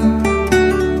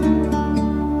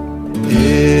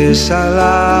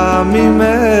שאלה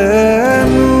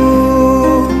ממנו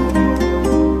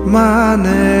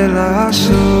מענה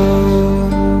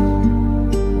לשון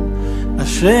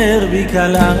אשר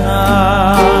בקלה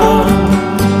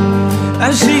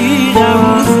השיר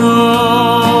המוזו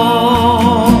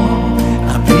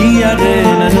אביע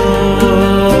רננו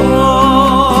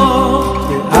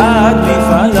ועד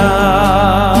מפעלה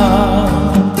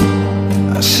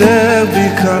אשר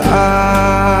בקלה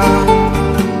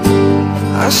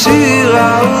השיר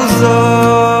העוזו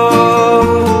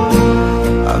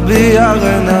אביע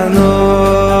רננו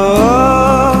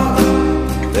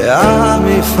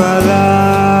והמפעלה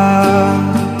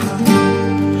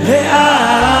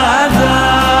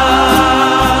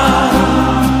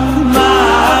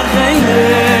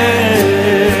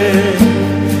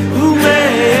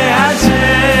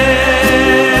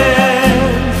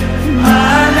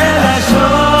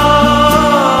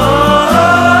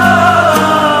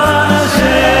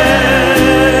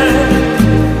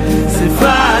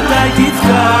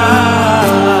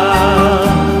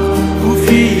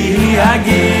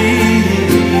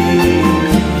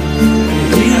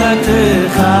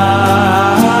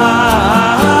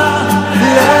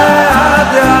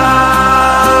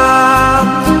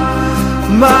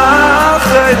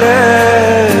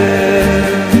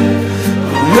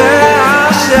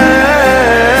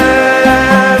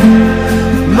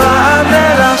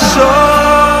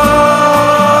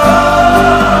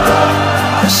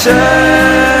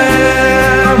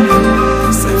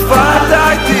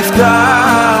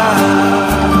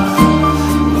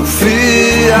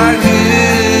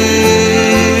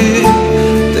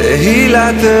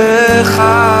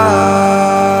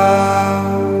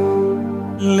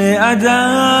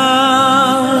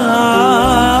לאדם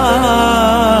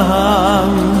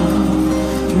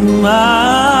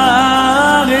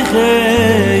מערכי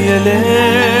ילד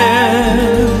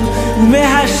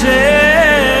ומהשם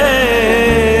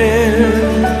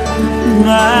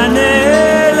מענה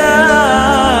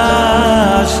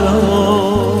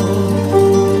לשון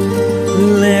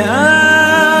לאדם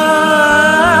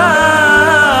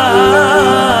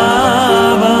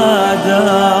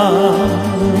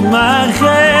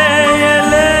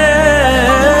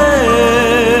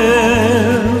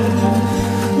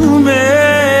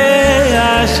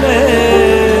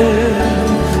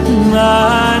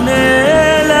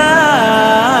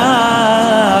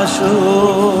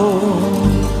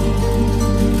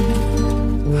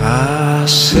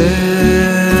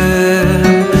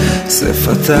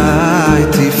שפתיי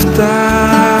תפתח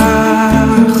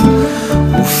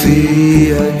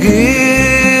ופי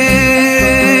יגיד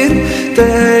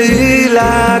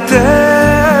תהילתך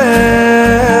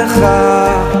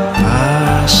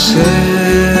השם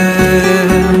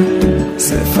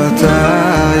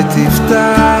שפתיי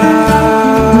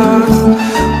תפתח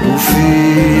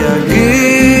ופי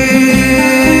יגיד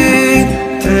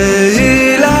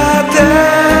תהילתך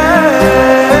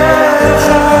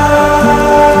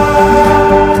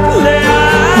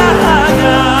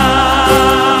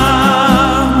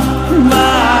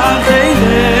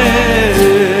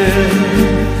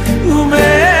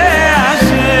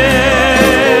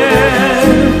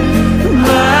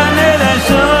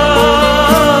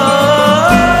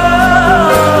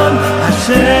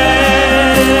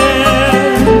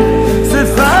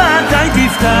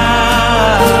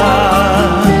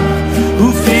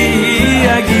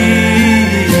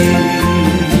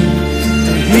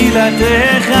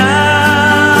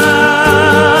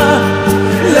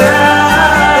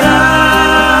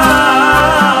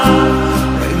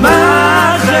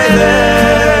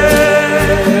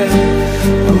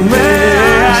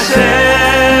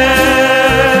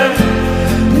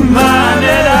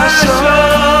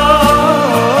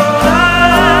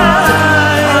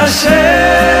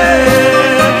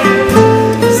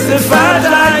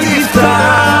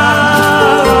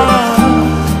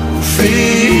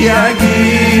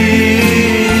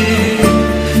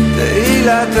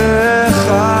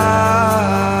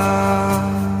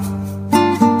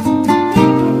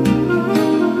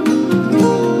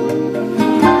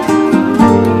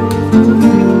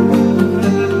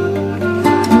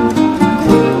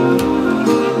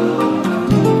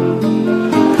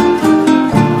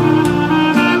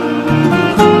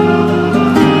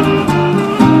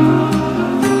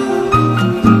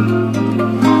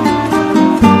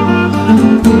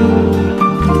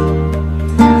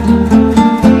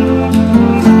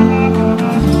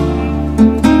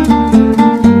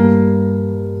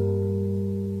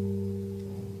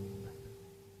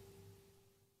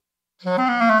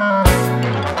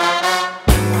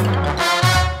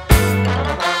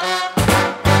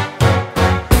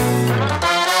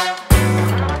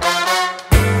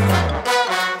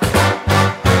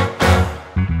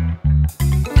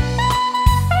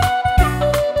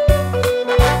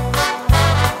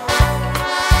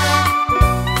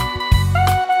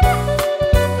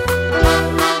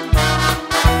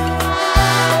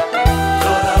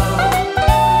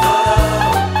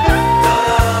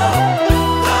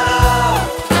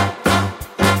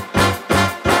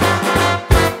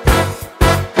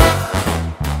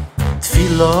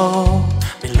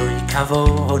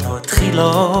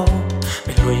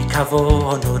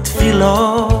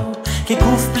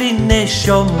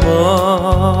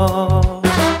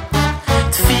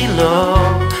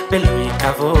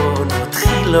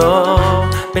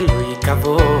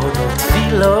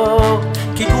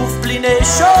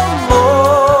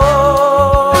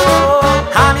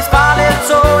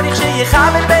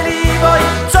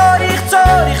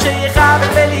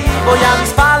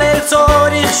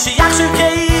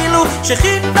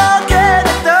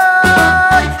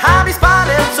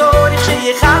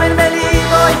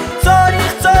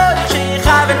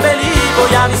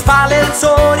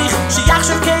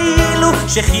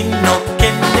שכינו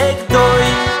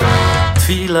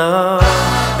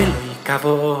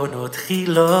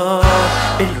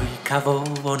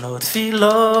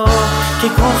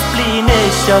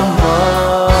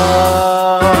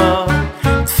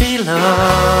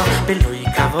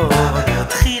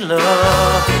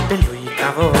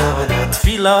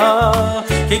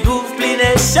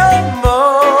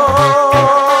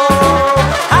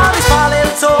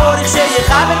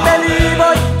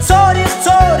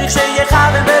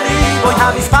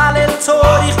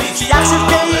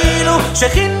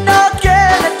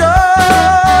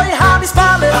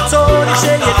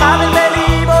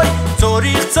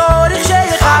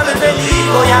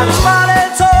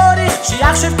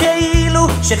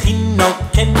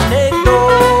כן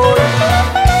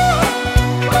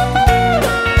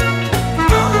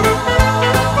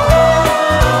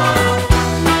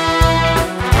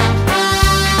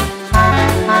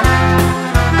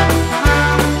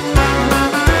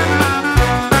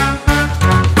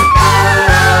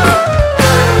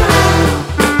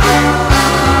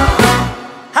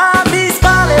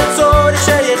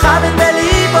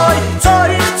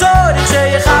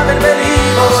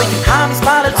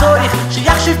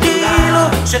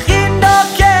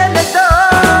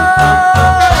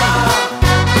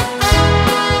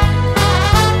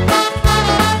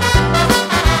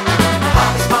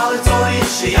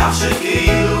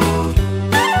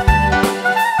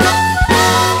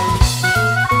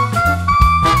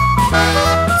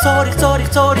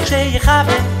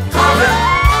שיחבר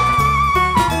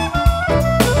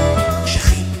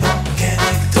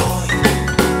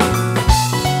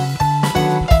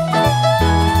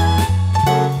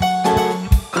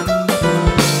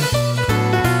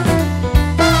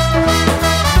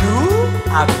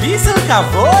A bicha do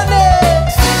Cavone!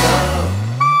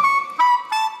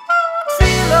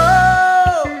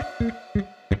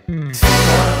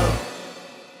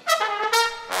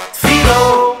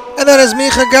 And that is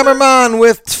Micha Gamerman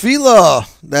with Tefillah.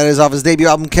 That is off his debut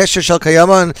album Kesher Shel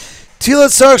Kayaman. Tefillah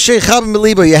Tzarech Sheichab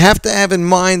Meliba. You have to have in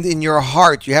mind in your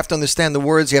heart. You have to understand the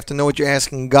words. You have to know what you're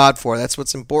asking God for. That's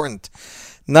what's important.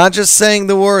 Not just saying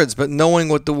the words, but knowing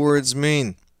what the words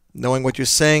mean. Knowing what you're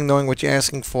saying, knowing what you're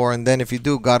asking for, and then if you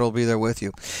do, God will be there with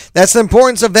you. That's the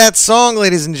importance of that song,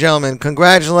 ladies and gentlemen.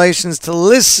 Congratulations to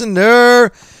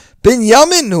listener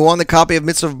Binyamin, who won the copy of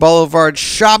Mitzvah Boulevard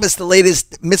Shabbos, the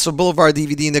latest Mitzvah Boulevard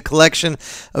DVD in the collection,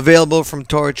 available from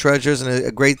Torah Treasures. And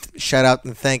a great shout out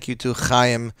and thank you to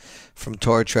Chaim from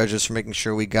Torah Treasures for making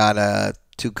sure we got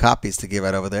 2 copies to give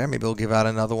out over there. Maybe we'll give out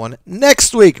another one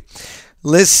next week.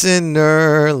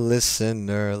 Listener,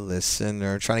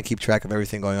 trying to keep track of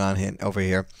everything going on over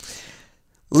here.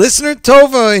 Listener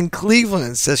Tova in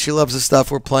Cleveland says she loves the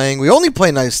stuff we're playing. We only play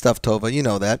nice stuff, Tova, you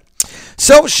know that.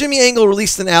 So, Shimmy Engel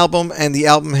released an album, and the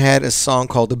album had a song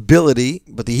called Ability,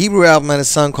 but the Hebrew album had a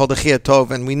song called Achia Tov,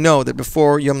 and we know that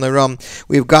before Yom Nairam,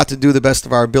 we've got to do the best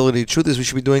of our ability. The truth is we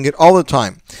should be doing it all the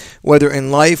time, whether in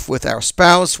life, with our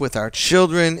spouse, with our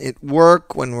children, at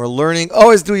work, when we're learning.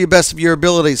 Always do your best of your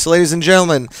ability. So, ladies and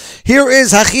gentlemen, here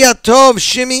is Achia Tov,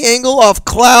 Shimmy Engel off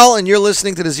Klal, and you're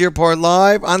listening to the Z Report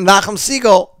Live on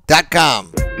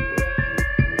NachumSiegel.com.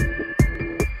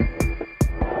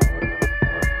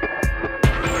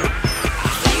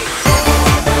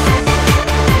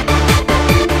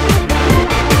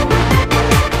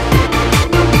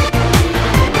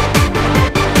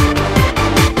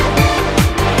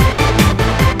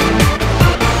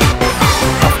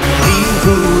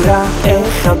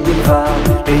 אחד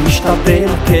בלבד, להשתדל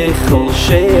ככל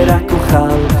שרק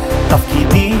אוכל.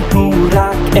 תפקידי הוא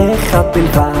רק אחד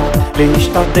בלבד,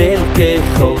 להשתדל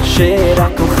ככל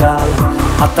שרק אוכל.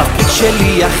 התפקיד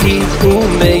שלי יחיד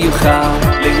ומיוחד,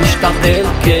 להשתדל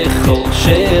ככל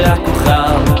שרק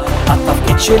אוכל.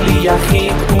 התפקיד שלי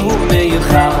יחיד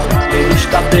ומיוחד,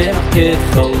 להשתדל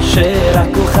ככל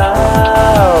שרק אוכל.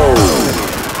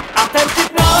 אתם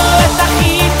תתנו את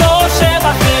הכי טוב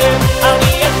שבכם,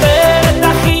 אני אתן את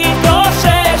הכי טוב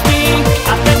שיש בי.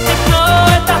 אתם תתנו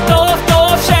את הטוב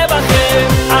טוב שבכם,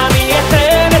 אני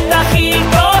אתן את הכי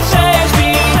טוב שיש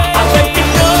בי. אתם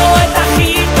תתנו את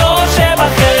הכי טוב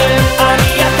שבכם,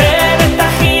 אני אתן את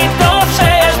הכי טוב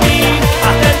שיש בי.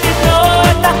 אתם תתנו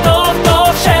את הטוב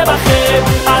טוב שבכם,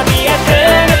 אני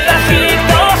אתן את הכי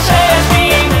טוב שיש בי.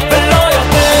 ולא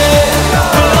יותר,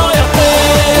 ולא יותר,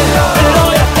 ולא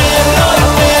יותר, לא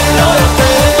יותר, לא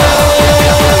יותר.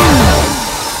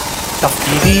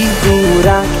 תפקידי הוא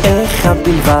רק אחד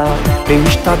בלבד,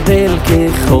 להשתדל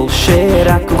ככל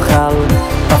שרק אוכל.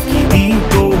 תפקידי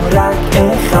הוא רק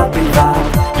אחד בלבד,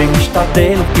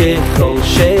 להשתדל ככל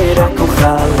שרק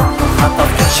אוכל.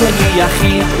 התפקיד שלי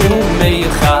יחיד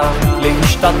ומיוחד,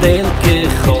 להשתדל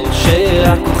ככל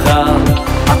שרק אוכל.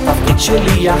 התפקיד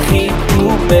שלי יחיד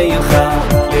ומיוחד,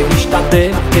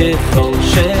 להשתדל ככל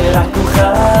שרק אוכל.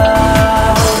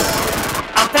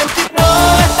 אתם תתנו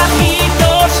את הכי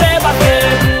טוב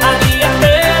שבכם, אני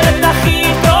אתן את הכי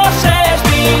טוב שיש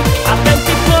בי. אתם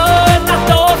תתנו את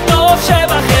הטוב טוב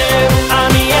שבכם,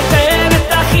 אני אתן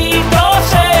את הכי טוב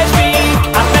שיש בי.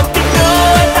 אתם תתנו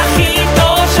את הכי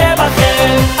טוב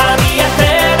שבכם, אני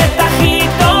אתן את הכי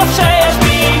טוב שיש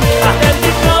בי. אתם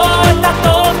תתנו את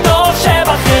הטוב טוב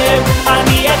שבכם,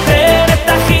 אני אתן את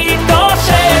הכי טוב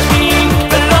שיש בי.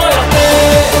 ולא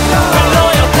יותר, ולא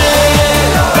יותר,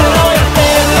 ולא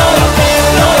יותר, לא יותר,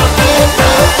 לא יותר.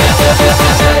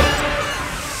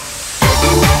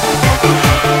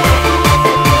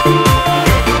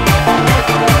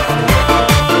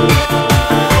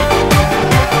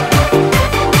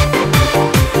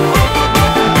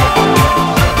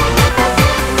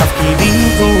 תפקידי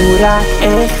הוא רק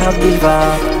אחד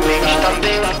בלבד,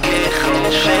 להשתדל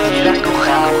ככל שרק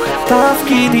אוכל.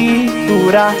 תפקידי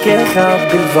הוא רק אחד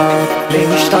בלבד,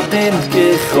 להשתדל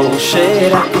ככל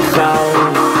שרק אוכל.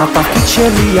 התפקיד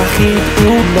שלי יחיד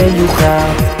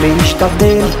ומיוחד,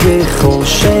 להשתדל ככל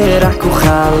שרק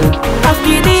אוכל.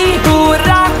 תפקידי הוא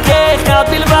רק אחד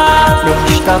בלבד,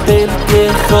 להשתדל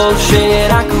ככל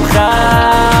שרק אוכל.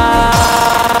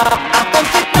 אתם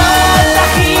תתנו את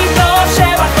הכי טוב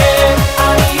שבכם,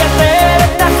 אני אתן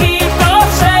את הכי טוב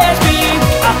שיש בי.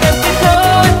 אתם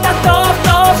תתנו את הטוב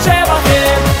טוב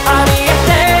שבכם, אני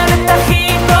אתן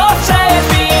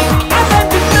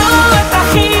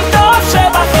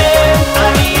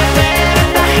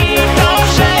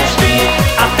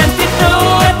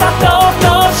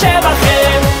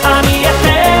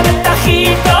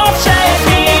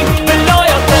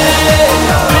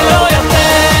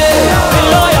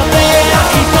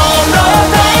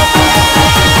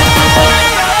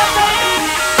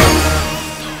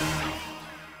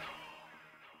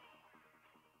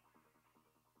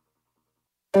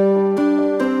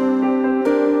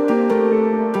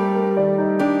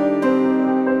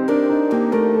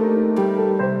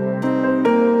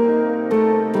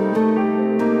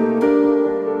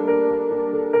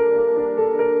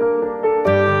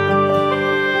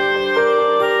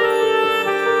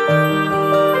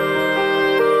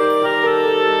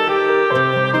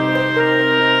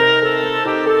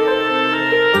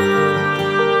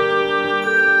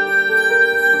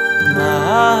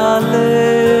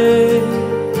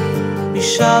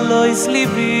is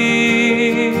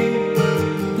libi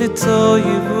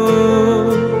litoyevu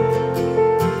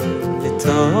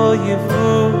litoyevu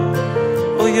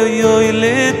oy oy oy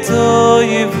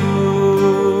litoyevu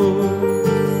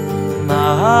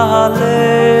Nahale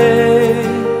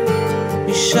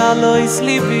Mishalo is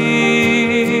libi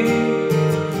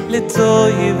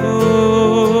litoyevu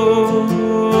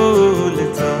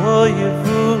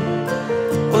litoyevu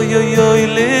oy oy oy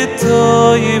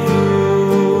litoyevu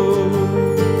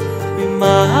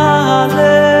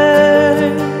Nahale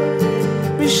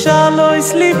Mishalo is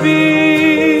libi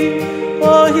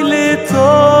oy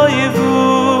litoyevu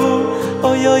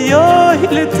oy oy oy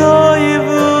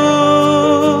litoyevu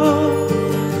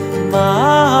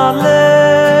Male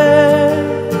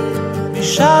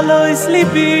Mishalo is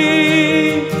libi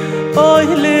oy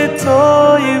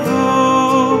litoyevu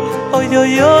oy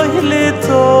oy oy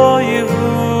litoyevu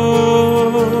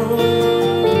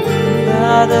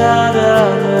da da da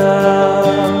da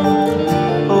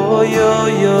oy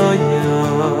oy oy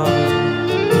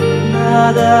da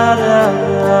da da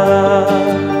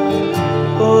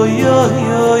oy oy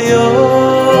oy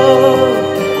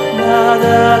da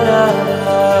da da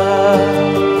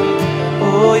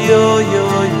oy oy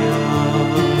oy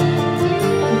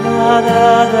da da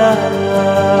da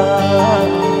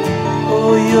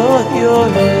oy oy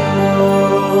oy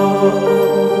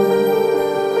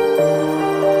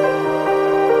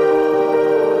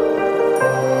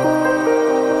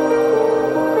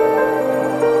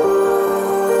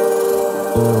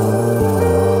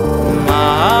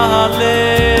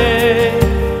Male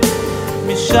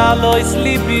Mishalo is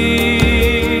libi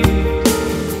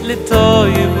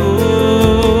litoyevu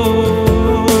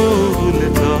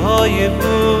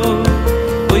litoyevu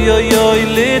oy oy oy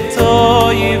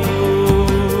litoyevu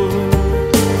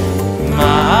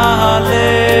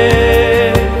Male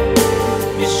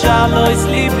Mishalo is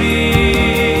libi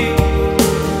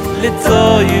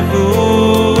litoyevu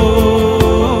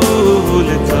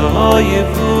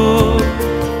litoyevu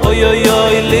oy oy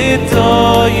oy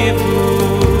litoyevu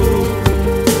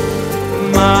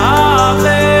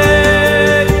Male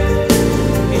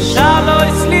Mishalo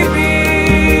is libi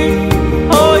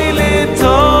oy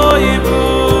litoyevu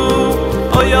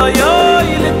oy oy oy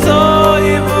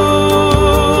litoyevu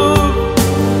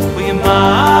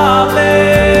Male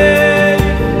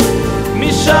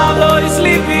Mishalo is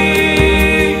libi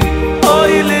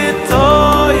oy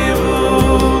litoyevu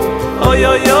oy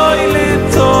oy oy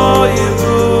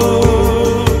litoyevu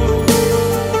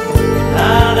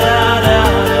da da da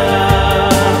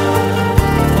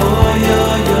oy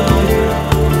oy oy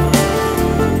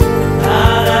da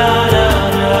da da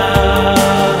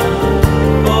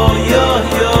oy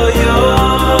oy oy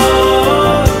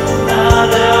da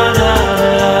da da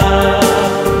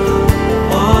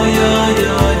oy oy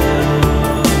oy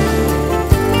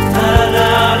da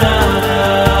da da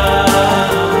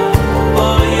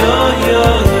oy oy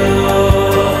oy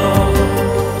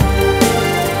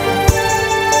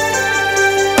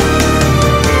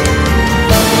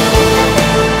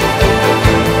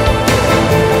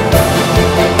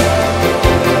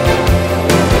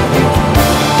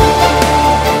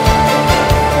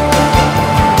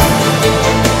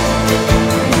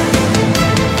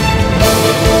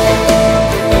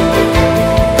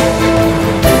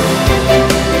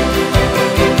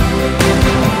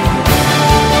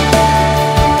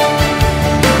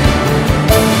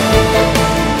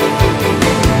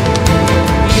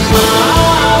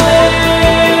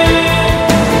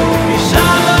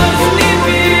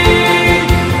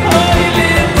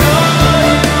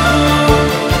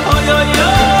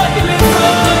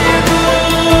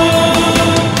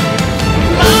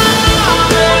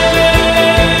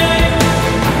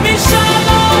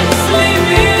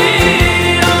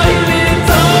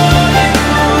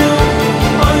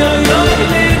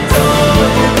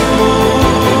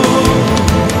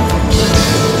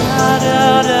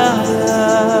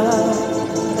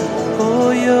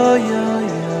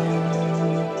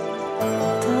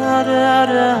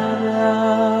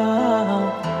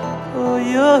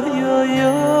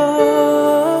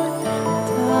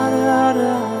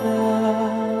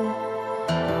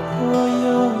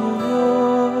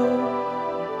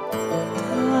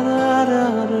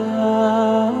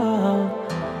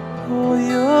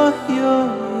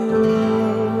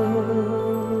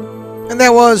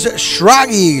That was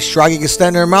Shragi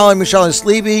Gestender, Malay Michelle and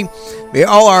Sleepy. May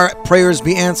all our prayers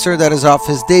be answered. That is off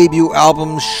his debut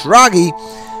album, Shragi.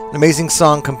 An amazing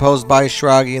song composed by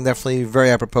Shragi and definitely very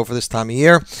apropos for this time of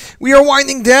year. We are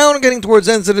winding down, getting towards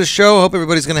the end of the show. Hope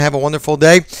everybody's going to have a wonderful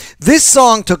day. This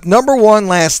song took number 1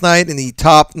 last night in the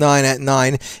top 9 at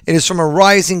 9. It is from a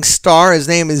rising star. His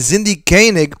name is Zindi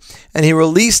Koenig, and he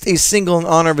released a single in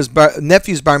honor of his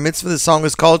nephew's bar mitzvah. The song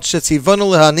is called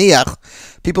Shetzivonu Lehaniach.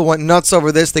 People went nuts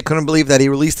over this. They couldn't believe that he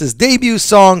released his debut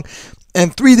song,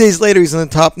 and 3 days later he's in the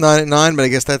top 9 at 9. But I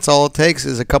guess that's all it takes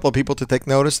is a couple of people to take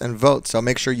notice and vote. So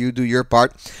make sure you do your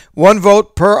part. 1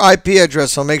 vote per IP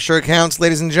address, so make sure it counts,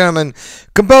 ladies and gentlemen.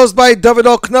 Composed by David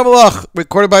Knobelach,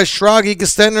 recorded by Shragi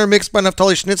Gestender, mixed by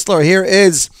Naftali Schnitzler. Here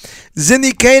is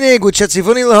Zindi Koenig with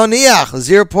Shetzivoni Lehaniach.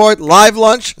 Zierport Live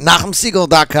Lunch,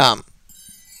 NachumSiegel.com.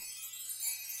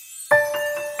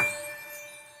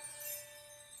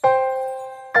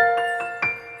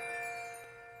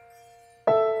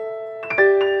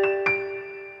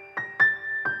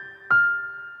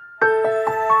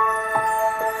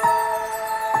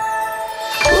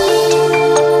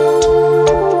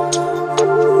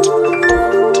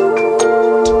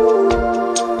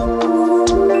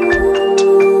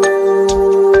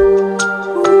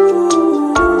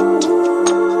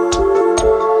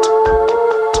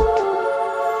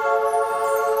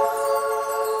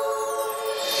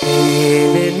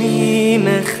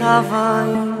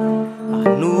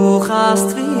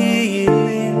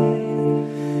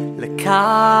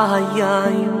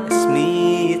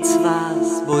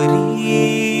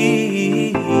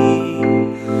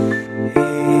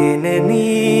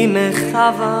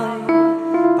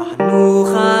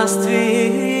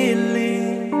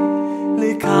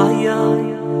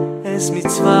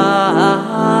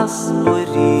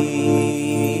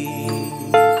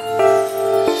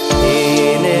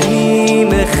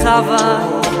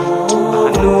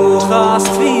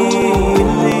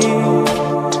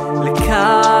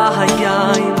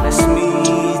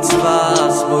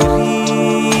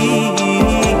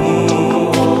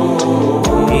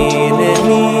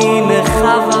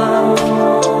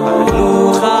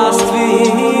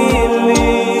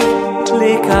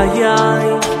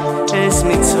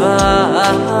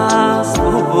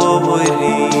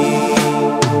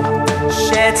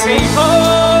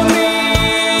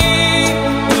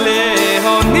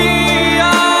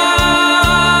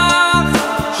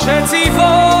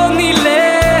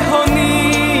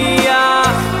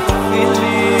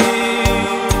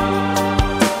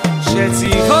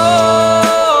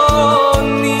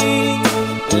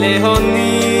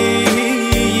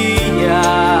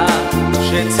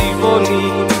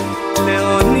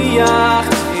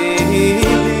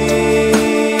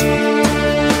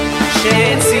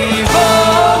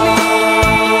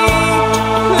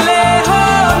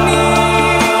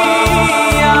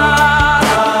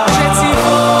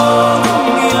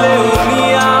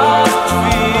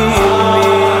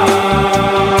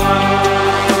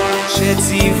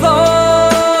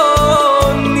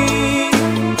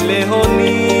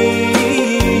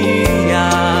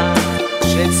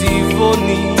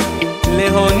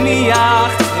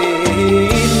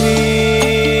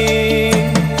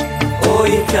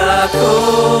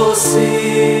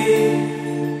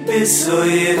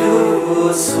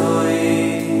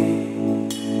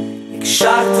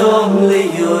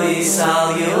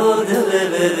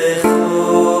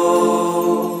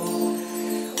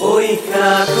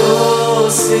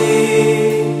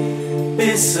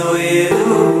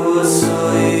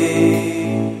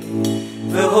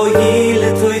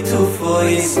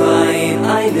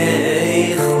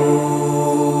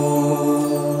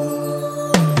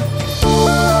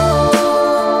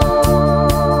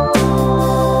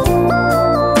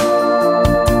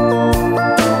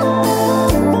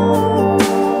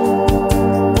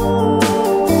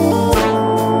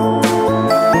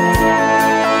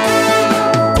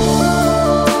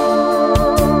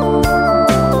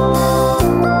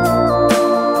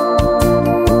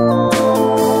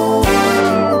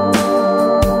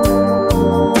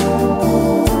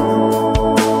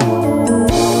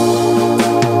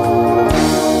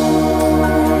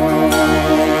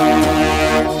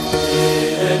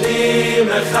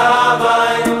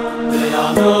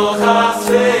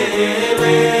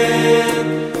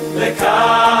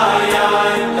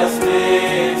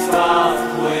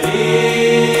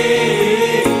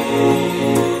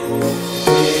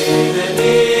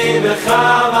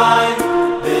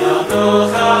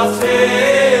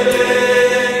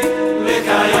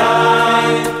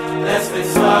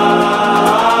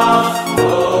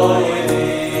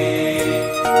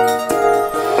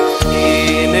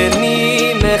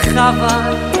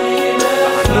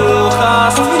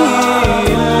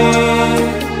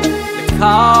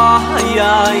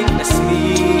 Yain es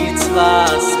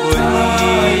mitzvahs boi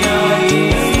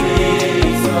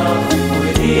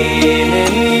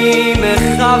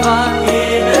Ava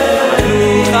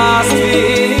Menuchas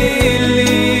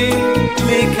Tfilin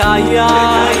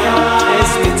Likayim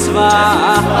Es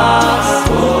Mitzvahs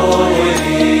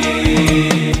Olim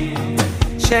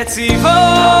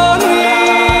Shetzivoni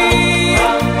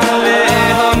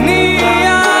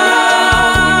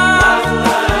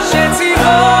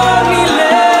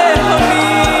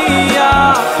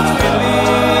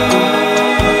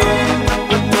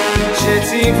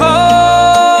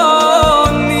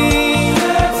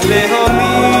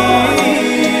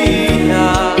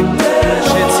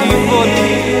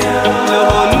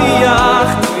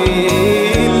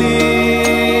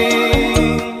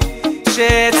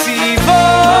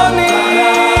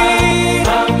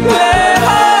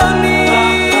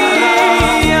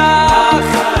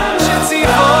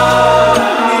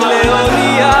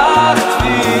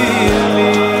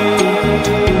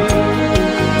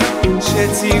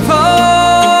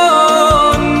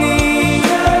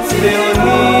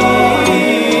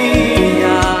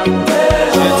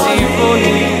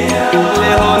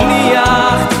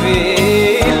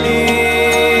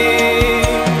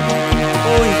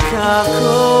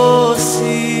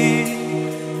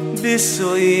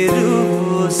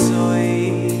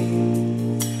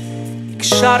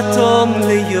Shartom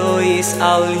leyois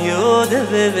al yod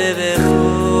vevecho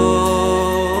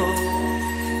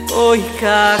Oy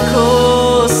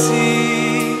kakosi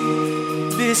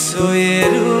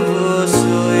bisoyeru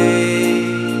soy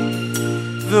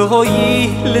V'hoyi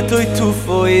letoy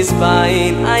tufois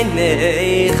bain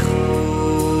einecho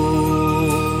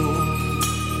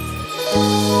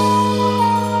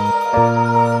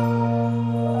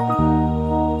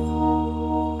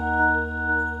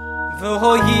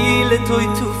V'hoyi letoy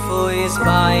tufois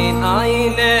bain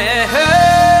einecho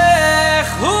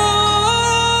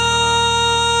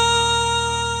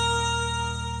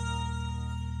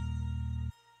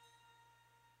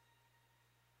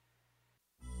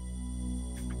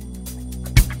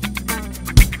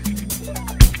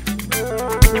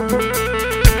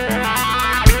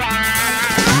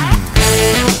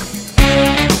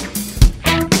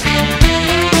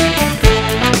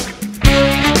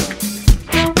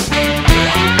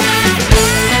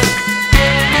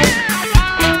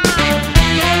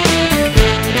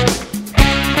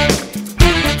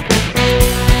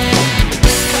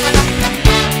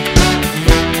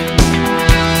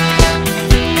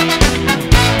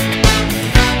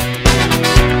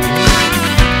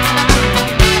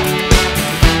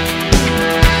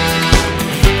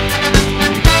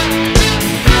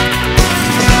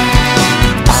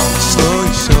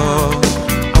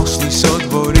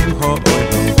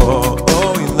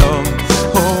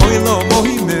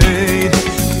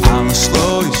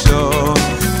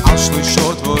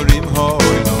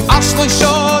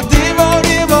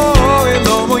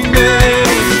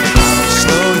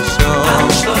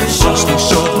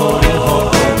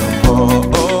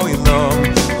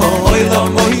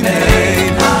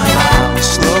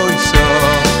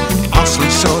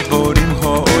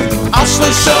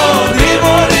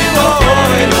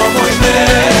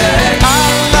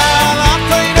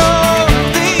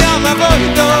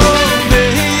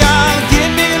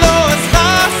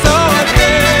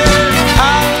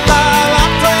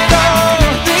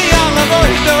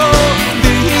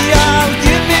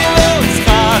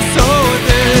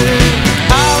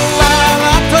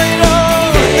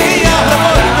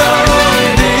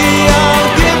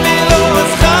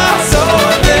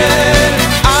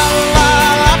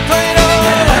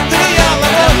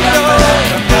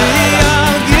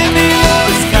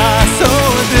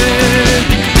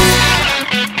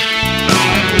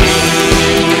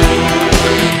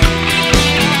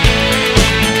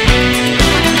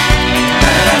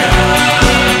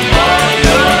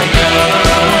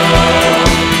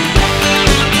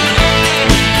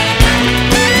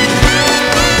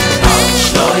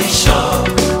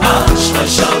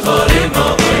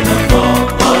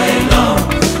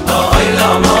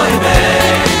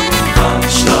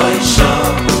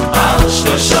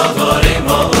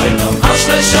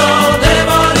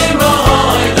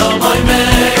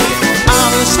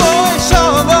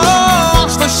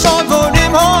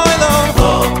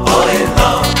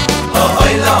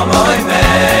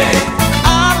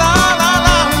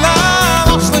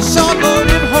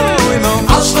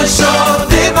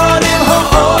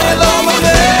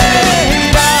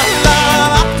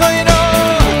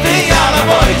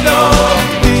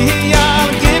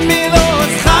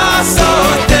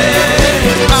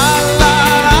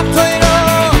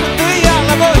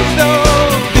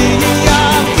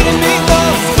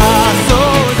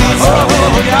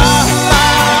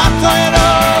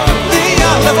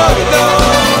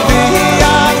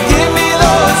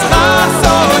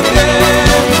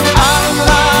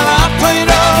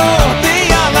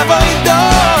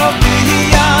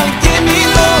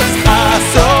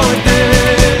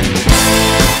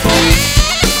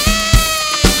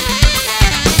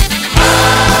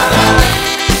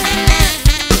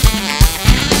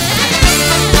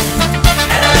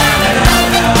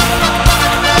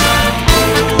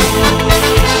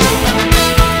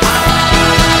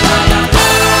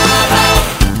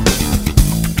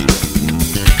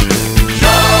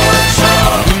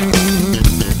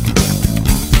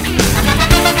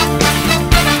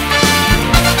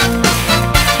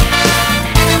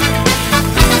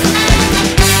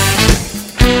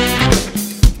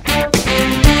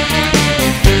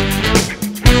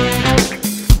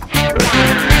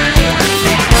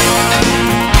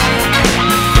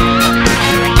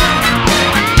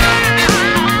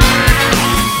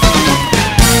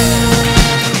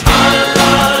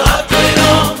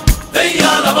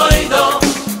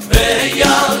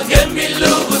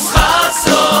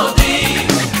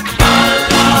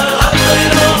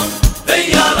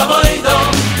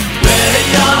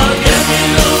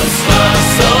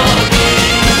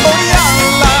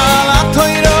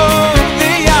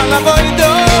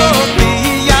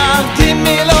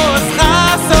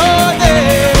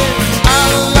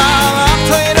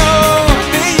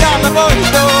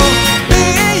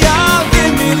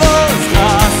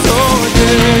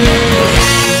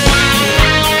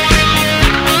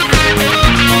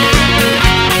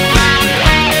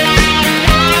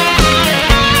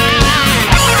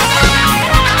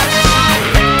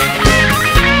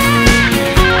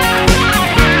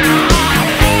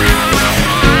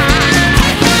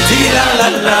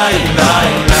la la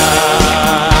la.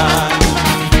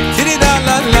 Tiri da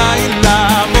la la la,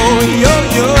 oh yo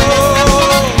yo.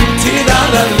 Tiri da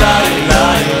la la la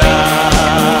la.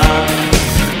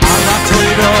 Ala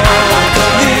toiro, ya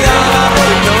toiro,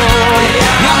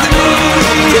 ya toiro,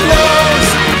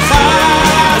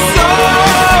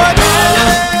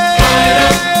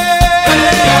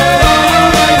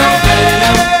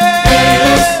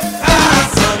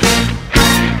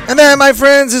 And that, my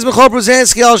friends, is Michal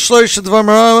Brzezinski, Al Shlosh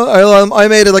I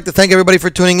made it. I'd like to thank everybody for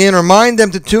tuning in. Remind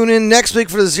them to tune in next week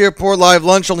for the Zierport Live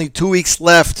Lunch. Only 2 weeks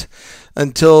left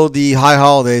until the high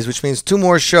holidays, which means 2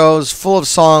 more shows full of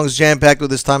songs jam-packed with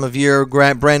this time of year,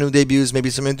 brand new debuts, maybe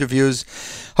some interviews.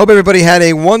 Hope everybody had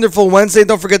a wonderful Wednesday.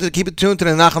 Don't forget to keep it tuned to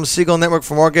the Nachum Segal Network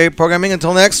for more gay programming.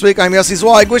 Until next week, I'm Yossi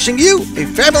Zweig, wishing you a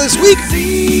fabulous week.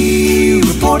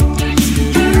 Report.